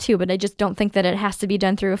your life too, but I just don't think that it has to be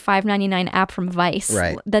done through a $5.99 app from Vice.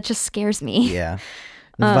 Right. That just scares me. Yeah.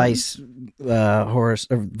 The Vice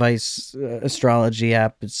Vice astrology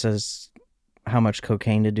app. It says how much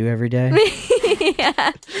cocaine to do every day.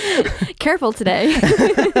 Yeah. Careful today.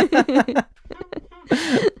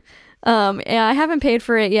 Yeah, I haven't paid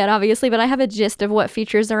for it yet, obviously, but I have a gist of what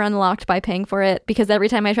features are unlocked by paying for it because every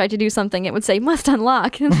time I tried to do something, it would say must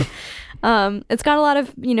unlock. It's got a lot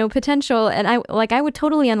of, potential, and I would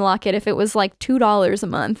totally unlock it if it was like $2 a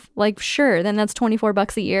month. Like, sure, then that's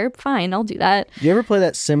 $24 a year. Fine, I'll do that. Do you ever play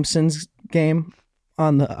that Simpsons game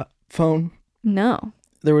on the phone? No.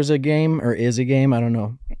 There was a game, or is a game, I don't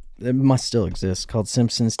know. It must still exist, called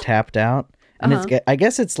Simpsons Tapped Out. And I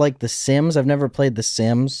guess it's like The Sims. I've never played The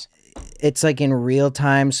Sims. It's like in real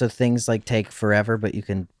time, so things like take forever, but you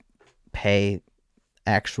can pay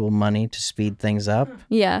actual money to speed things up.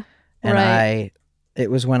 Yeah. And right. it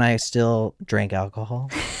was when I still drank alcohol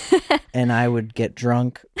and I would get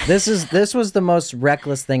drunk. This was the most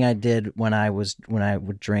reckless thing I did when I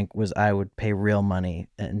would drink was I would pay real money,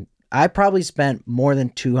 and I probably spent more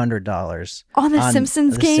than $200 on the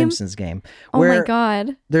Simpsons game. Simpsons game. Oh where my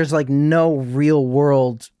god. There's like no real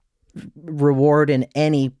world reward in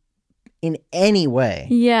any way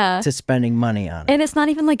Yeah. to spending money on it. And it's not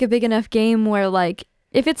even like a big enough game where like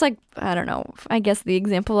if it's like, I don't know, I guess the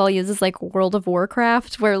example I'll use is like World of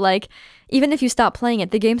Warcraft, where like even if you stop playing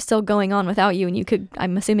it, the game's still going on without you, and you could,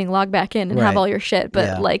 I'm assuming, log back in and have Right. all your shit. But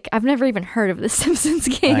Yeah. like I've never even heard of the Simpsons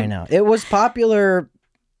game. I know. It was popular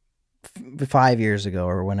 5 years ago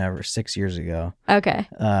or whenever, 6 years ago. Okay.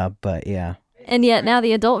 But yeah. And yet now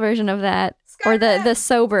the adult version of that, or the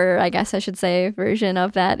sober, I guess I should say, version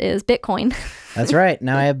of that is Bitcoin. That's right.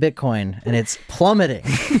 Now I have Bitcoin and it's plummeting.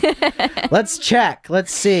 Let's check.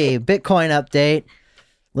 Let's see. Bitcoin update.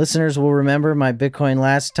 Listeners will remember my Bitcoin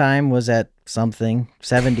last time was at something,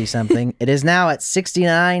 70 something. It is now at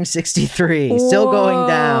 69.63. Still going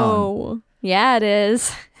down. Whoa. Yeah, it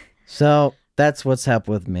is. So that's what's up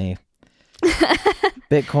with me.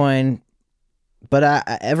 Bitcoin. But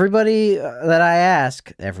everybody that I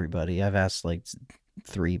ask, I've asked like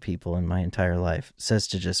 3 people in my entire life, says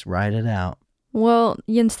to just ride it out. Well,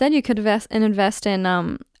 instead you could invest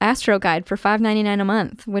in Astro Guide for $5.99 a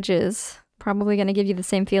month, which is probably going to give you the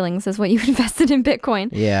same feelings as what you invested in Bitcoin.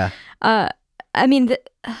 Yeah. I mean,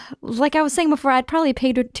 like I was saying before, I'd probably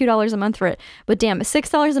pay $2 a month for it. But damn,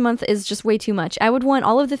 $6 a month is just way too much. I would want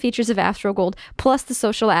all of the features of Astro Gold, plus the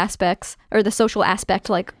social aspects, or the social aspect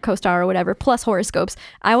like CoStar or whatever, plus horoscopes.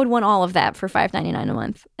 I would want all of that for $5.99 a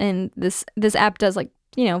month. And this app does like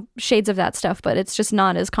shades of that stuff, but it's just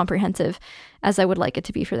not as comprehensive as I would like it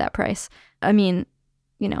to be for that price. I mean,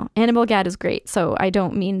 Annabelle Gadd is great, so I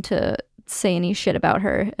don't mean to say any shit about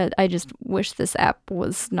her. I just wish this app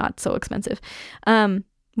was not so expensive.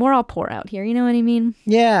 More I'll pour out here, you know what I mean?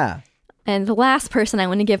 Yeah. And the last person I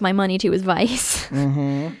want to give my money to is Vice.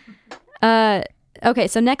 Mm-hmm. Okay,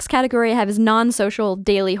 so next category I have is non-social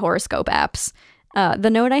daily horoscope apps. The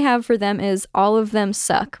note I have for them is all of them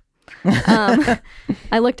suck. I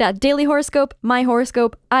looked at Daily Horoscope, My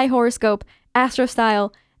Horoscope, iHoroscope,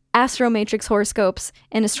 AstroStyle, Astromatrix Horoscopes,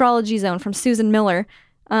 and Astrology Zone from Susan Miller.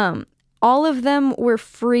 All of them were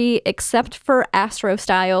free except for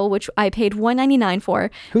AstroStyle, which I paid $1.99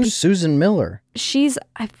 for. Who's Susan Miller?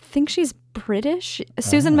 I think she's British.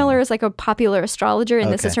 Susan Miller is like a popular astrologer,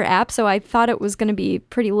 and this is her app, so I thought it was going to be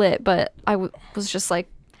pretty lit, but I was just like,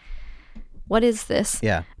 what is this?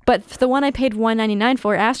 Yeah. But the one I paid $1.99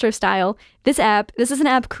 for, AstroStyle, this is an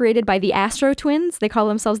app created by the Astro Twins. They call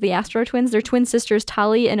themselves the Astro Twins. They're twin sisters,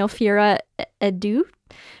 Tali and Ophira Edu,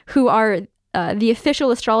 who are the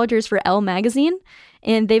official astrologers for Elle magazine.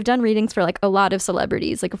 And they've done readings for like a lot of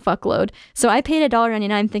celebrities, like a fuckload. So I paid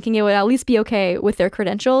 $1.99 thinking it would at least be okay with their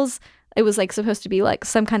credentials. It was like supposed to be like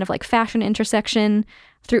some kind of like fashion intersection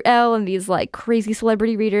through Elle and these like crazy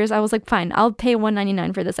celebrity readers. I was like, fine, I'll pay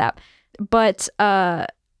 $1.99 for this app. But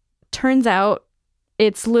turns out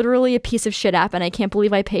it's literally a piece of shit app, and I can't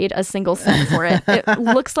believe I paid a single cent for it. It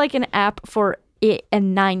looks like an app for a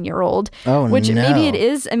 9-year-old. Oh, which no. Maybe it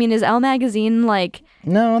is. I mean, is Elle magazine like...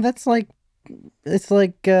 No, that's like... It's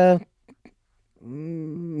like a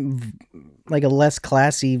less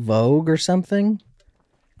classy Vogue or something.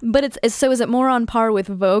 But so is it more on par with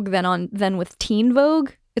Vogue than with Teen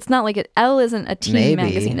Vogue? It's not like Elle isn't a teen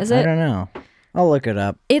magazine, is it? I don't know. I'll look it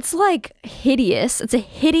up. It's like hideous. It's a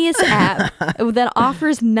hideous app that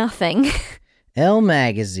offers nothing. Elle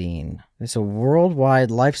Magazine. It's a worldwide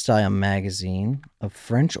lifestyle magazine of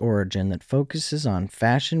French origin that focuses on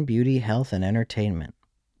fashion, beauty, health, and entertainment.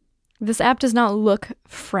 This app does not look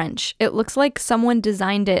French. It looks like someone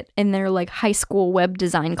designed it in their like high school web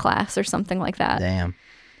design class or something like that. Damn.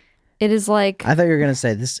 It is like... I thought you were going to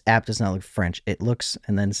say, this app does not look French. It looks,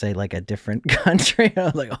 and then say like a different country. I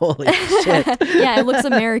was like, holy shit. Yeah, it looks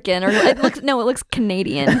American. Or it looks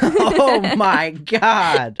Canadian. Oh my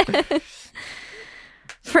God.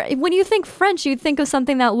 When you think French, you'd think of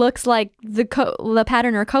something that looks like the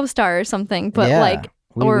Pattern or CoStar or something. But yeah,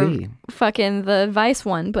 fucking the Vice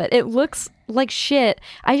one. But it looks like shit.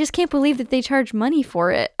 I just can't believe that they charge money for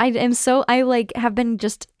it. I have been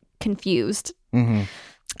just confused. Mm-hmm.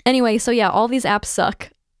 Anyway, so yeah, all these apps suck.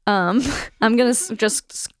 I'm going to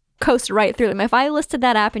just coast right through them. If I listed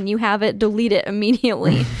that app and you have it, delete it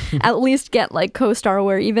immediately. At least get like CoStar,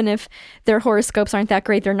 where even if their horoscopes aren't that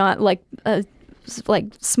great, they're not like a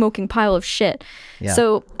smoking pile of shit. Yeah.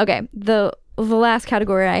 So, okay, the last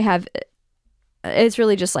category I have, it's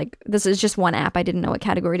really just like, this is just one app. I didn't know what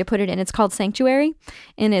category to put it in. It's called Sanctuary,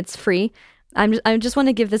 and it's free. I just want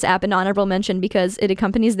to give this app an honorable mention because it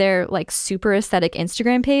accompanies their like super aesthetic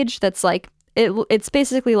Instagram page. That's like it's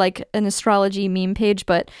basically like an astrology meme page,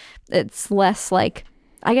 but it's less like,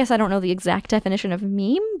 I guess I don't know the exact definition of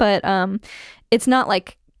meme, but it's not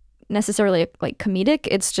like necessarily like comedic.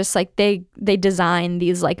 It's just like they design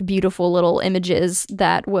these like beautiful little images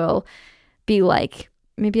that will be like,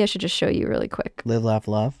 maybe I should just show you really quick. Live, laugh,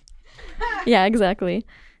 love. Yeah, exactly.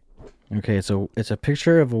 Okay, so it's a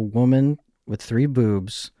picture of a woman with 3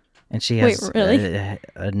 boobs, and she has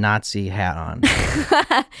a Nazi hat on.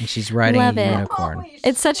 And she's riding Love a it. unicorn.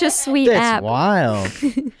 It's such a sweet That's app. wild.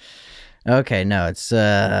 Okay, no, it's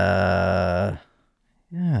yeah.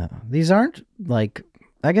 These aren't like,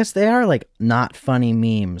 I guess they are like not funny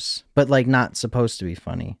memes, but like not supposed to be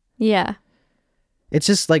funny. Yeah. It's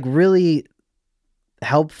just like really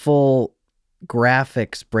helpful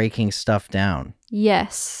graphics breaking stuff down.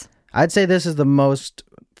 Yes. I'd say this is the most,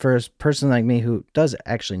 for a person like me who does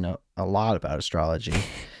actually know a lot about astrology,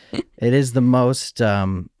 it is the most,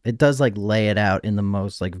 it does like lay it out in the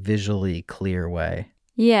most like visually clear way.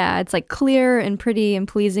 Yeah, it's like clear and pretty and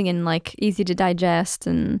pleasing and like easy to digest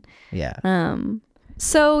and yeah.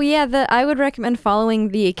 So yeah, I would recommend following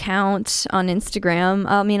the account on Instagram.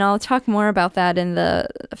 I mean, I'll talk more about that in the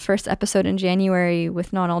first episode in January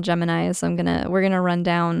with Not All Geminis. We're gonna run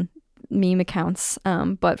down meme accounts.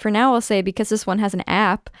 But for now, I'll say because this one has an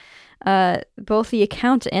app, Both the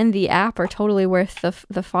account and the app are totally worth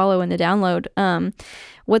the follow and the download.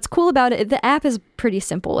 What's cool about it, the app is pretty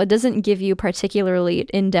simple. It doesn't give you particularly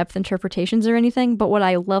in-depth interpretations or anything, but what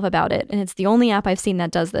I love about it, and it's the only app I've seen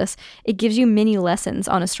that does this, it gives you mini lessons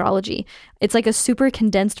on astrology. It's like a super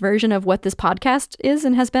condensed version of what this podcast is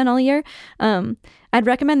and has been all year. I'd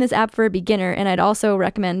recommend this app for a beginner, and I'd also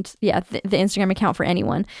recommend, the Instagram account for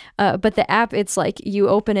anyone. But the app, it's like you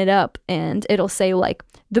open it up and it'll say like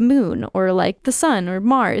the moon or like the sun or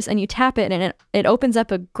Mars, and you tap it and it opens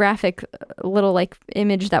up a graphic little like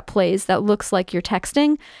image that plays that looks like you're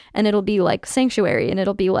texting, and it'll be like sanctuary, and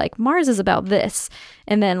it'll be like Mars is about this,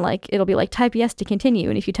 and then like it'll be like type yes to continue,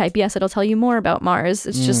 and if you type yes, it'll tell you more about Mars.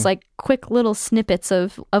 It's just like quick little snippets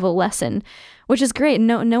of a lesson, which is great.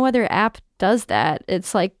 No other app does that.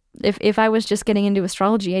 It's like if I was just getting into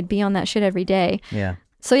astrology, I'd be on that shit every day. Yeah.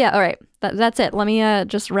 So yeah, all right, that's it. Let me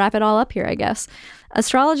just wrap it all up here, I guess.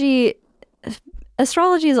 Astrology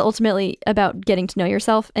is ultimately about getting to know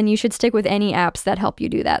yourself, and you should stick with any apps that help you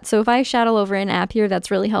do that. So if I shadow over an app here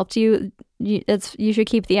that's really helped you, you should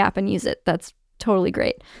keep the app and use it. That's totally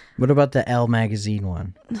great. What about the Elle magazine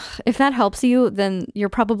one? If that helps you, then you're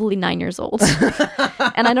probably 9 years old.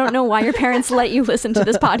 And I don't know why your parents let you listen to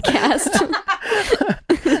this podcast.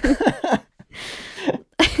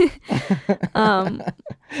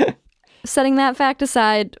 Setting that fact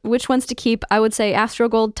aside, which ones to keep? I would say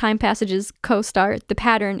Astrogold, Time Passages, CoStar, The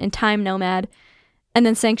Pattern, and Time Nomad. And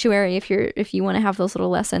then Sanctuary if you want to have those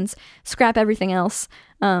little lessons. Scrap everything else.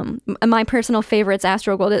 My personal favorites,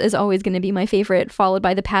 Astrogold is always going to be my favorite, followed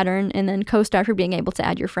by The Pattern, and then CoStar for being able to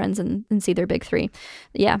add your friends and see their big three.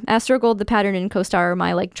 Yeah, Astrogold, The Pattern, and CoStar are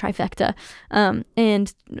my like trifecta.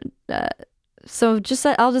 So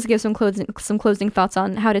I'll just give some closing thoughts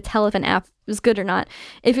on how to tell if an app is good or not.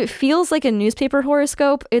 If it feels like a newspaper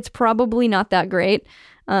horoscope, it's probably not that great.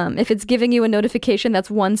 If it's giving you a notification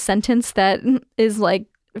that's one sentence that is like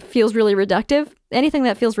feels really reductive, anything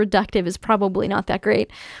that feels reductive is probably not that great.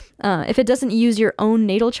 If it doesn't use your own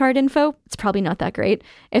natal chart info, it's probably not that great.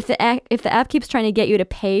 If the app keeps trying to get you to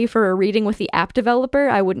pay for a reading with the app developer,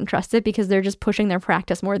 I wouldn't trust it, because they're just pushing their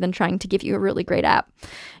practice more than trying to give you a really great app.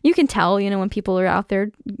 You can tell, when people are out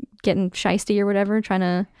there getting shisty or whatever, trying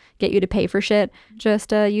to get you to pay for shit.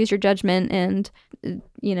 Just use your judgment and,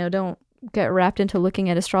 don't get wrapped into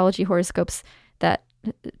looking at astrology horoscopes that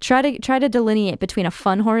try to delineate between a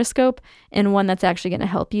fun horoscope and one that's actually going to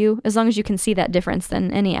help you. As long as you can see that difference,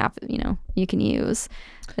 then any app you can use.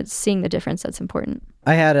 It's seeing the difference that's important.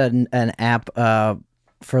 I had an app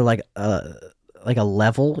for like a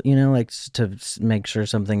level, like to make sure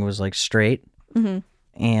something was like straight,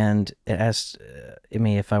 and it asked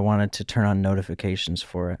me if I wanted to turn on notifications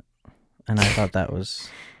for it, and I thought that was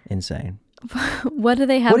insane. What do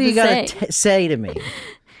they have? What do you got to say to me?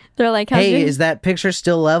 They're like, hey, is that picture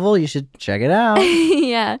still level? You should check it out.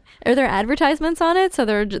 Yeah. Are there advertisements on it? So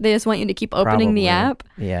they just want you to keep opening the app?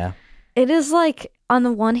 Yeah. It is like, on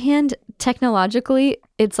the one hand, technologically,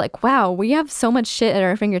 it's like, wow, we have so much shit at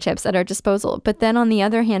our fingertips, at our disposal. But then on the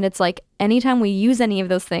other hand, it's like, anytime we use any of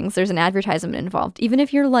those things, there's an advertisement involved. Even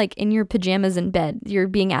if you're like in your pajamas in bed, you're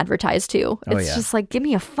being advertised to. It's just like, give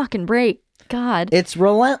me a fucking break. God. It's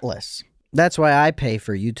relentless. That's why I pay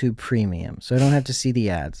for YouTube Premium, so I don't have to see the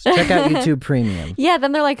ads. Check out YouTube Premium. Yeah,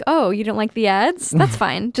 then they're like, oh, you don't like the ads? That's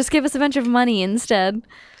fine. Just give us a bunch of money instead.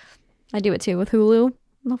 I do it too with Hulu.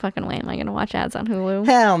 No fucking way am I going to watch ads on Hulu.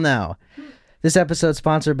 Hell no. This episode's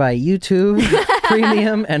sponsored by YouTube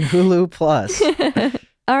Premium and Hulu Plus.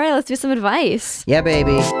 All right, let's do some advice. Yeah,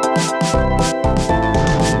 baby.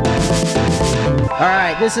 All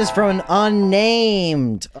right, this is from an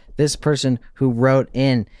unnamed. This person who wrote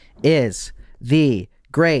in is the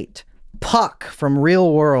great Puck from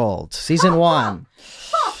Real World, Season 1.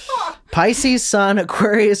 Pisces Sun,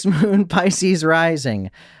 Aquarius Moon, Pisces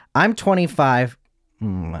Rising. I'm 25.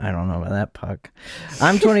 I don't know about that, Puck.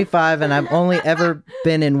 I'm 25 and I've only ever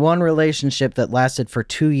been in one relationship that lasted for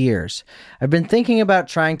 2 years. I've been thinking about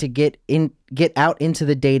trying to get out into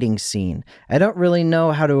the dating scene. I don't really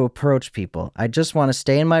know how to approach people. I just want to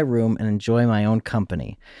stay in my room and enjoy my own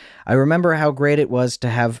company. I remember how great it was to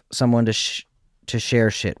have someone to share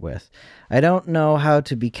shit with. I don't know how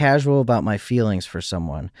to be casual about my feelings for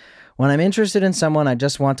someone. When I'm interested in someone, I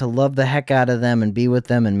just want to love the heck out of them and be with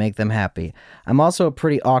them and make them happy. I'm also a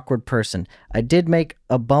pretty awkward person. I did make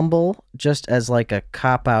a Bumble just as like a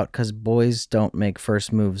cop-out because boys don't make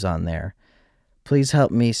first moves on there. Please help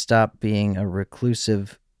me stop being a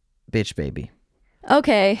reclusive bitch baby.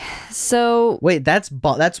 Okay, so... Wait, that's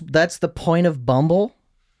the point of Bumble?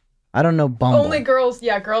 I don't know Bumble. Only girls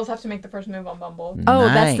have to make the first move on Bumble. Oh,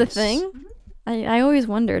 Nice. that's the thing? I always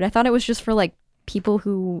wondered. I thought it was just for like people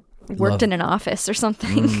who worked in an office or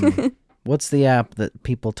something. What's the app that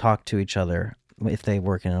people talk to each other if they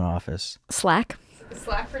work in an office? Slack? Is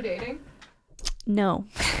Slack for dating? No.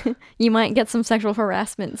 You might get some sexual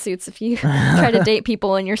harassment suits if you try to date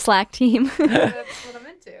people in your Slack team. That's what I'm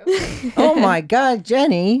into. Oh my God,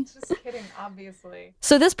 Jenny. Just kidding, obviously.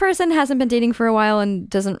 So this person hasn't been dating for a while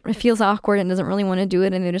and it feels awkward and doesn't really want to do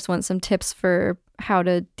it, and they just want some tips for how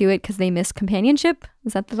to do it because they miss companionship.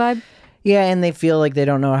 Is that the vibe? Yeah, and they feel like they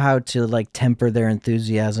don't know how to like temper their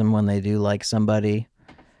enthusiasm when they do like somebody.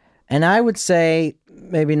 And I would say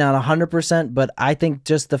maybe not 100%, but I think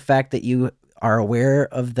just the fact that you are aware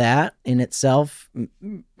of that in itself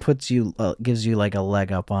puts you gives you like a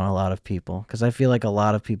leg up on a lot of people, because I feel like a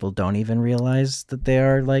lot of people don't even realize that they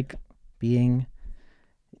are like being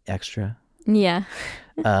extra. Yeah.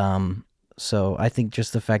 So I think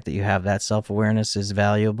just the fact that you have that self-awareness is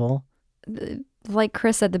valuable. Like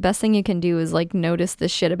Chris said, the best thing you can do is like notice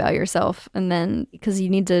this shit about yourself, and then because you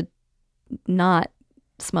need to not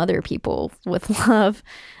smother people with love.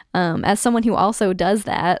 As someone who also does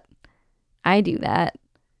that, I do that,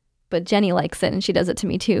 but Jenny likes it and she does it to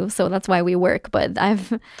me too, so that's why we work. But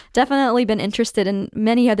I've definitely been interested in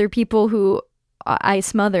many other people who I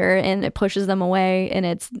smother and it pushes them away,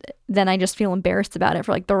 and then I just feel embarrassed about it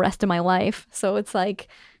for like the rest of my life. So it's like,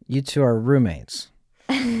 You two are roommates.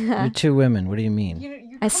 You're two women. What do you mean?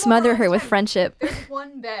 You I come smother over her all the with time. friendship. There's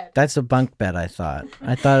one bed. That's a bunk bed, I thought.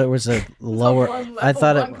 I thought it was a lower. one I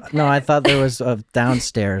thought level it. bunk No, bed. I thought there was a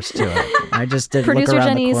downstairs to it. I just didn't look Producer around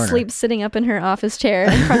Jenny the corner. sleeps sitting up in her office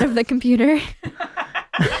chair in front of the computer.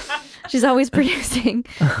 She's always producing.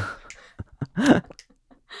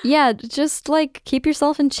 Yeah, just like keep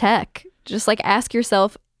yourself in check. Just like ask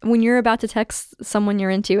yourself when you're about to text someone you're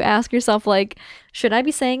into, ask yourself like, should I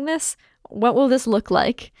be saying this? What will this look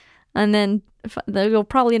like? And then you'll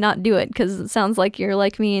probably not do it because it sounds like you're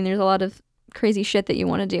like me and there's a lot of crazy shit that you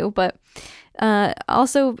want to do. But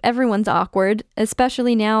also, everyone's awkward,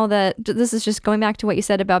 especially now that this is just going back to what you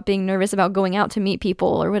said about being nervous about going out to meet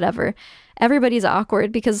people or whatever. Everybody's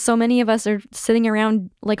awkward because so many of us are sitting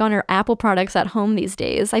around like on our Apple products at home these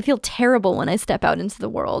days. I feel terrible when I step out into the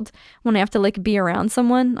world, when I have to like be around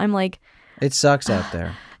someone. I'm like, It sucks out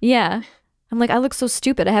there. yeah. I'm like, I look so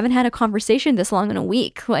stupid. I haven't had a conversation this long in a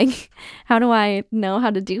week. Like, how do I know how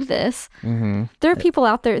to do this? Mm-hmm. There are people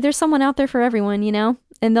out there. There's someone out there for everyone, you know?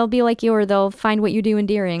 And they'll be like you, or they'll find what you do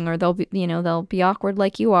endearing, or they'll be, they'll be awkward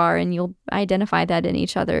like you are, and you'll identify that in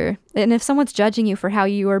each other. And if someone's judging you for how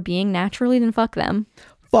you are being naturally, then fuck them.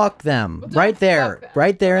 Fuck them. Right there. fuck them.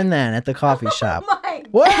 Right there and then at the coffee shop. My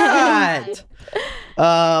What?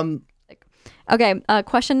 Okay,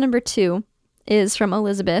 question number 2 is from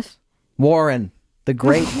Elizabeth. Warren, the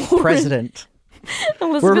great president. We're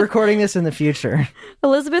Elizabeth recording this in the future.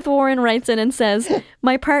 Elizabeth Warren writes in and says,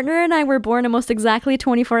 my partner and I were born almost exactly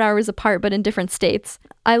 24 hours apart, but in different states.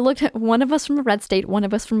 I looked at one of us from a red state, one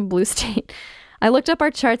of us from a blue state. I looked up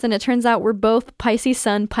our charts and it turns out we're both Pisces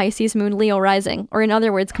Sun, Pisces Moon, Leo Rising, or in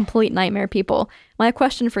other words, complete nightmare people. My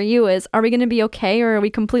question for you is, are we going to be okay or are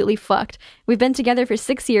we completely fucked? We've been together for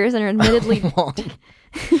 6 years and are admittedly...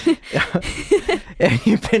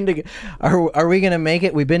 You've been to, are we gonna make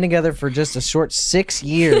it? We've been together for just a short 6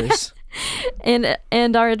 years. and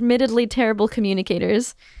are admittedly terrible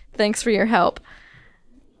communicators. Thanks for your help.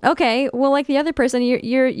 Okay, well, like the other person,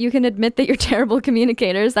 you can admit that you're terrible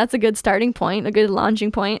communicators. That's a good starting point, a good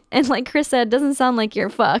launching point. And like Chris said, it doesn't sound like you're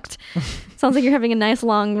fucked. Sounds like you're having a nice,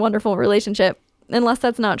 long, wonderful relationship. Unless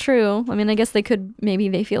that's not true. I mean, I guess maybe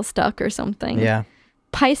they feel stuck or something. Yeah.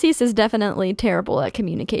 Pisces is definitely terrible at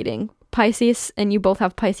communicating. Pisces, and you both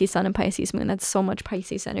have Pisces Sun and Pisces Moon. That's so much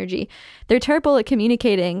Pisces energy. They're terrible at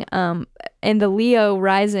communicating. And the Leo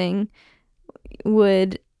rising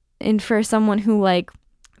would infer someone who like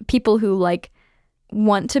people who like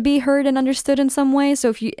want to be heard and understood in some way.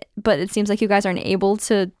 But it seems like you guys aren't able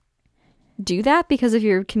to do that because of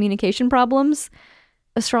your communication problems.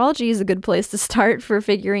 Astrology is a good place to start for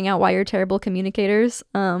figuring out why you're terrible communicators.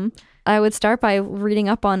 I would start by reading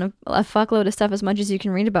up on a fuckload of stuff, as much as you can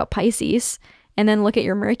read about Pisces, and then look at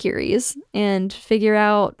your Mercuries and figure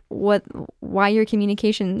out why your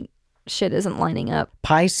communication shit isn't lining up.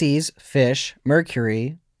 Pisces, fish,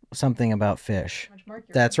 Mercury, something about fish. Much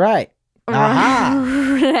Mercury. That's right.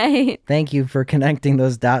 Aha! Right. Thank you for connecting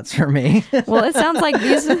those dots for me. Well, it sounds like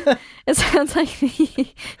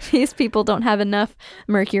these people don't have enough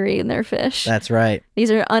mercury in their fish. That's right.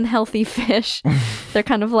 These are unhealthy fish. They're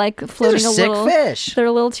kind of like floating These are a sick little. fish. They're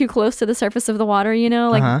a little too close to the surface of the water,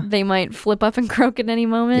 like Uh-huh. they might flip up and croak at any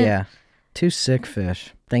moment. Yeah. Two sick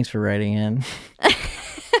fish. Thanks for writing in.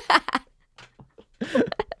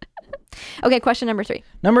 Okay, question number 3.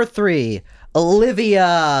 Number 3,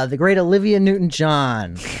 Olivia, the great Olivia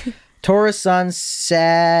Newton-John. Taurus Sun,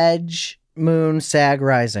 Sag Moon, Sag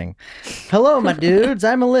Rising. Hello, my dudes.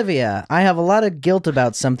 I'm Olivia. I have a lot of guilt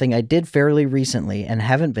about something I did fairly recently and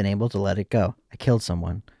haven't been able to let it go. I killed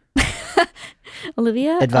someone.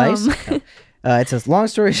 Olivia? Advice? It says, long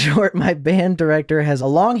story short, my band director has a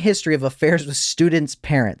long history of affairs with students'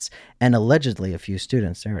 parents and allegedly a few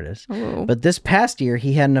students. There it is. Oh. But this past year,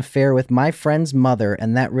 he had an affair with my friend's mother,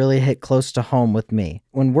 and that really hit close to home with me.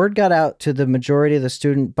 When word got out to the majority of the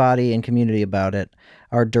student body and community about it,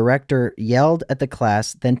 our director yelled at the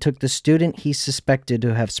class, then took the student he suspected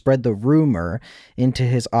to have spread the rumor into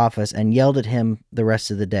his office and yelled at him the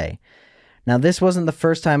rest of the day. Now, this wasn't the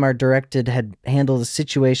first time our director had handled a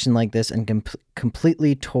situation like this and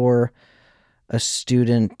completely tore a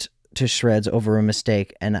student to shreds over a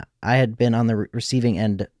mistake, and I had been on the receiving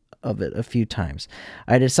end of it a few times.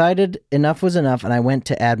 I decided enough was enough, and I went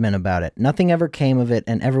to admin about it. Nothing ever came of it,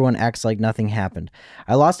 and everyone acts like nothing happened.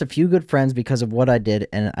 I lost a few good friends because of what I did,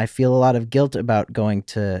 and I feel a lot of guilt about going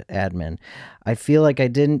to admin. I feel like I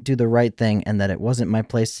didn't do the right thing and that it wasn't my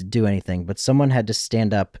place to do anything, but someone had to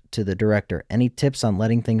stand up to the director. Any tips on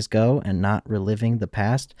letting things go and not reliving the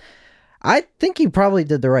past? I think you probably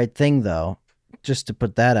did the right thing, though, just to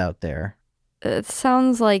put that out there. It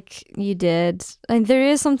sounds like you did. And there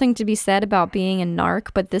is something to be said about being a narc,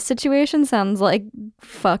 but this situation sounds like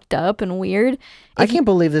fucked up and weird. I can't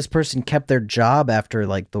believe this person kept their job after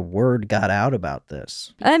like the word got out about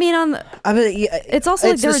this. I mean, it's also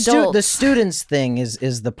like they're adults. The students thing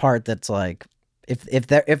is the part that's like, if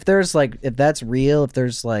there's like, if that's real, if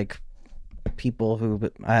there's like people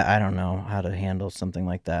who I don't know how to handle something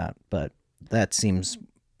like that, but that seems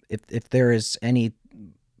if there is any.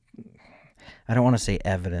 I don't want to say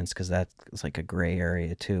evidence because that's like a gray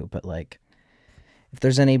area too, but like if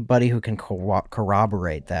there's anybody who can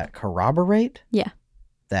corroborate that,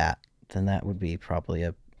 then that would be probably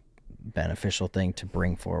a beneficial thing to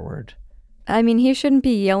bring forward. I mean, he shouldn't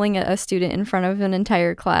be yelling at a student in front of an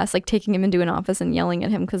entire class, like taking him into an office and yelling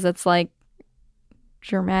at him because that's like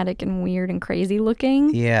dramatic and weird and crazy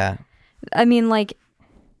looking. Yeah. I mean, like,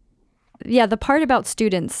 yeah, the part about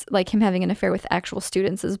students, like him having an affair with actual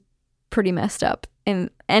students is pretty messed up, and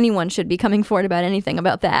anyone should be coming forward about anything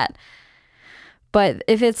about that. But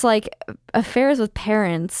if it's like affairs with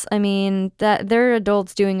parents, I mean, that they're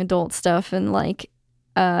adults doing adult stuff and like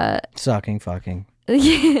sucking, fucking,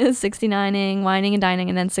 69ing, whining and dining,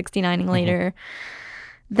 and then 69ing later.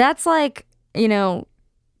 That's like, you know,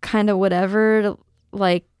 kind of whatever.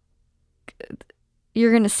 Like,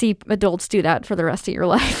 you're gonna see adults do that for the rest of your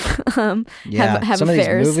life. Yeah, have some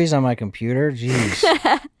affairs. of these movies on my computer,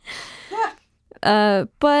 jeez.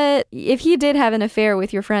 But if he did have an affair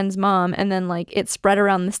with your friend's mom and then like it spread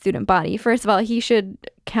around the student body, first of all, he should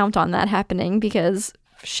count on that happening because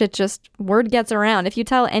word gets around. If you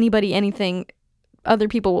tell anybody anything, other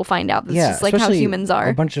people will find out. That's just like how humans are.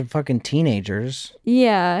 A bunch of fucking teenagers.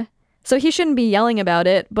 Yeah. So he shouldn't be yelling about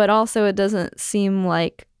it, but also it doesn't seem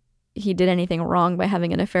like he did anything wrong by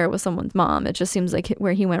having an affair with someone's mom. It just seems like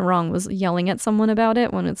where he went wrong was yelling at someone about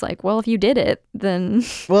it when it's like, well, if you did it, then...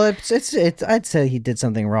 Well, it's I'd say he did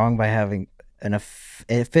something wrong by having if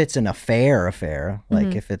it's an affair,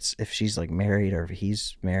 like if she's like married or if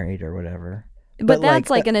he's married or whatever. But that's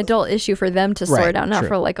like an adult issue for them to sort out, not true.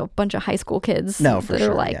 for like a bunch of high school kids. No, for that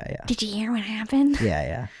sure. Are like, yeah. Did you hear what happened?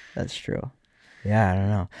 Yeah, that's true. Yeah, I don't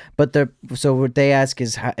know. But so what they ask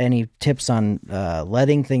is any tips on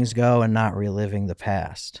letting things go and not reliving the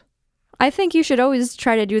past. I think you should always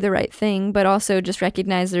try to do the right thing, but also just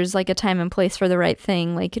recognize there's like a time and place for the right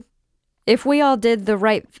thing. Like if we all did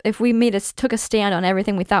if we took a stand on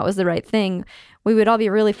everything we thought was the right thing, we would all be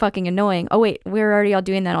really fucking annoying. Oh wait, we're already all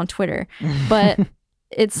doing that on Twitter. But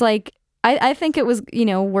it's like, I think it was, you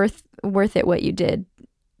know, worth it what you did,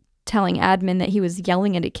 telling admin that he was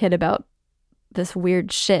yelling at a kid about this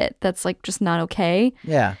weird shit that's like just not okay.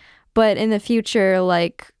 Yeah. But in the future,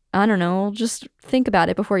 like, I don't know, just think about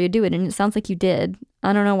it before you do it. And it sounds like you did.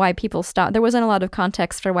 I don't know why people stopped. There wasn't a lot of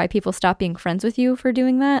context for why people stopped being friends with you for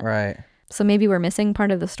doing that. Right. So maybe we're missing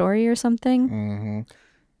part of the story or something. Mm-hmm.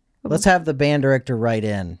 Let's have the band director write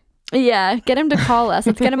in. Yeah, get him to call us.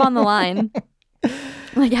 Let's get him on the line.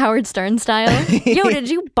 Like Howard Stern style. Yo, did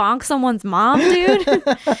you bonk someone's mom, dude?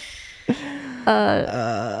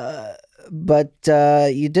 But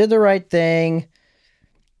you did the right thing.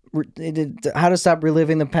 How to stop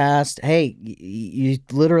reliving the past. Hey, you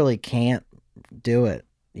literally can't do it.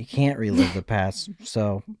 You can't relive the past.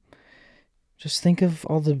 So just think of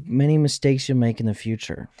all the many mistakes you'll make in the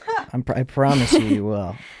future. I promise you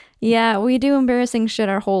will. Yeah, we do embarrassing shit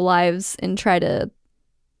our whole lives and try to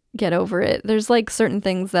get over it. There's like certain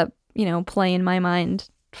things that, play in my mind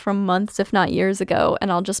from months, if not years ago, and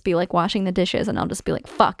I'll just be like washing the dishes and I'll just be like,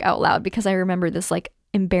 fuck out loud because I remember this like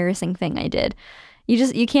embarrassing thing I did.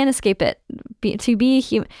 You can't escape it. To be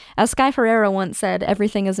human, as Sky Ferreira once said,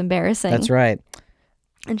 everything is embarrassing. That's right.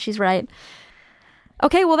 And she's right.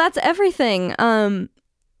 Okay, well, that's everything.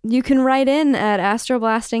 You can write in at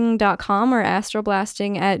astroblasting.com or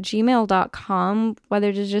astroblasting@gmail.com,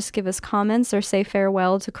 whether to just give us comments or say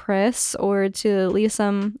farewell to Chris or to leave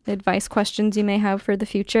some advice questions you may have for the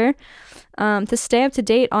future. To stay up to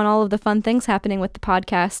date on all of the fun things happening with the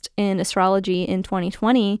podcast in astrology in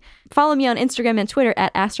 2020, follow me on Instagram and Twitter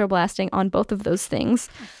at astroblasting on both of those things.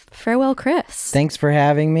 Farewell, Chris. Thanks for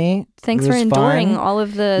having me. Thanks It for was enduring fun. all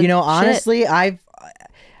of the Honestly,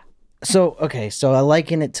 So I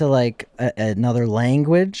liken it to like another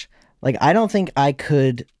language. Like, I don't think I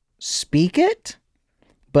could speak it,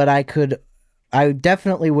 but I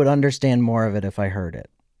definitely would understand more of it if I heard it.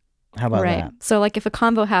 How about that? So like if a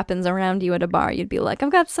convo happens around you at a bar, you'd be like, I've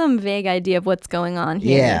got some vague idea of what's going on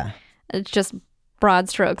here. Yeah. It's just broad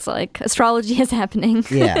strokes, like astrology is happening.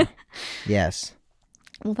 Yeah. Yes.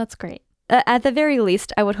 Well, that's great. At the very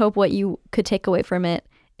least, I would hope what you could take away from it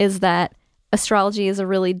is that astrology is a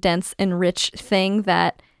really dense and rich thing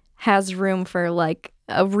that has room for like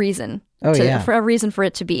a reason. For a reason for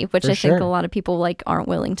it to be, which I think a lot of people like aren't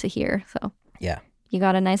willing to hear. So yeah, you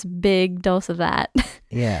got a nice big dose of that.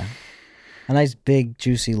 Yeah. A nice big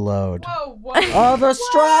juicy load Whoa. of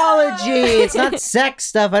astrology. It's not sex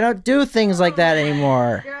stuff. I don't do things like that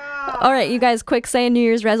anymore. All right, you guys, quick say a New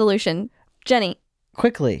Year's resolution. Jenny,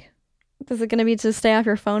 Quickly. is it going to be to stay off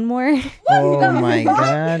your phone more? Oh my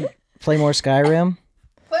God. Play more Skyrim.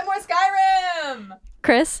 Play more Skyrim.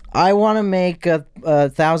 Chris? I want to make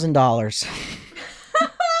 $1,000.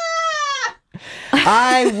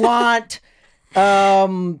 I want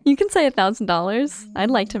You can say $1,000. I'd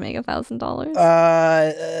like to make $1,000.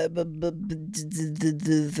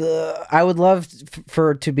 I would love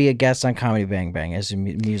for to be a guest on Comedy Bang Bang as a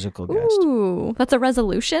musical guest. Ooh, that's a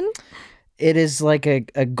resolution? It is like a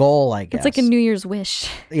goal, I guess. It's like a New Year's wish.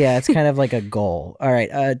 Yeah, it's kind of like a goal. All right.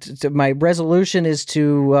 My resolution is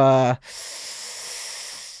to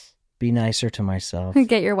be nicer to myself.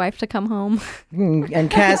 Get your wife to come home. And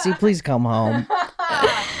Cassie, please come home.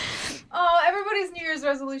 Oh, everybody's New Year's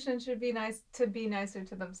resolution should be be nicer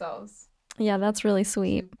to themselves. Yeah, that's really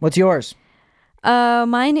sweet. What's yours?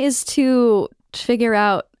 Mine is to figure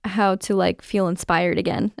out how to like feel inspired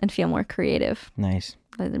again and feel more creative. Nice.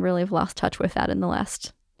 I really have lost touch with that in the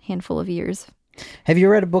last handful of years. Have you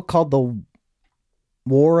read a book called The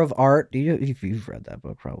War of Art? You've read that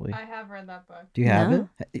book probably. I have read that book. Do you have No.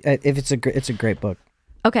 it? If it's a great book.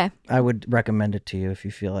 Okay, I would recommend it to you if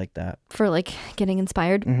you feel like that. for like getting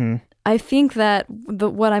inspired. Mm-hmm. I think that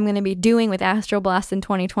what I'm going to be doing with Astroblast in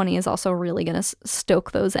 2020 is also really going to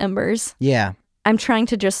stoke those embers. Yeah. I'm trying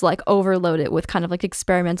to just like overload it with kind of like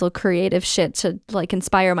experimental creative shit to like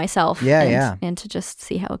inspire myself. Yeah. And to just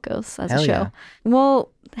see how it goes as Hell a show. yeah. Well,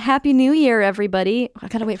 Happy New Year, everybody. I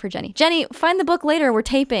gotta wait for Jenny. Jenny, find the book later. We're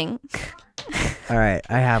taping. All right.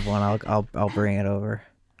 I have one. I'll bring it over.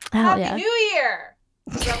 Hell Happy yeah. New Year!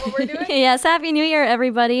 Is that what we're doing? Yes, Happy New Year,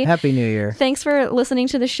 everybody. Happy New Year. Thanks for listening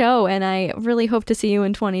to the show, and I really hope to see you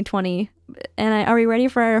in 2020. And are we ready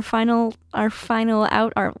for our final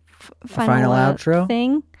outro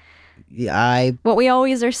thing? Yeah, What we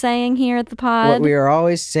always are saying here at the pod. what we are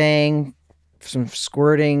always saying, some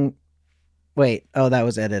squirting. Wait, that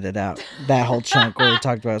was edited out. That whole chunk where we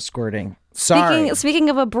talked about squirting. Sorry. Speaking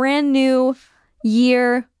of a brand new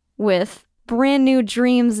year with brand new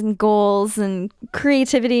dreams and goals and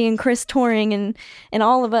creativity and Chris touring and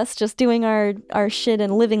all of us just doing our shit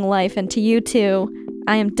and living life, and to you too,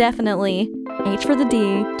 I am definitely H for the D.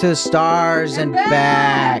 To the stars and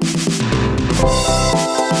back.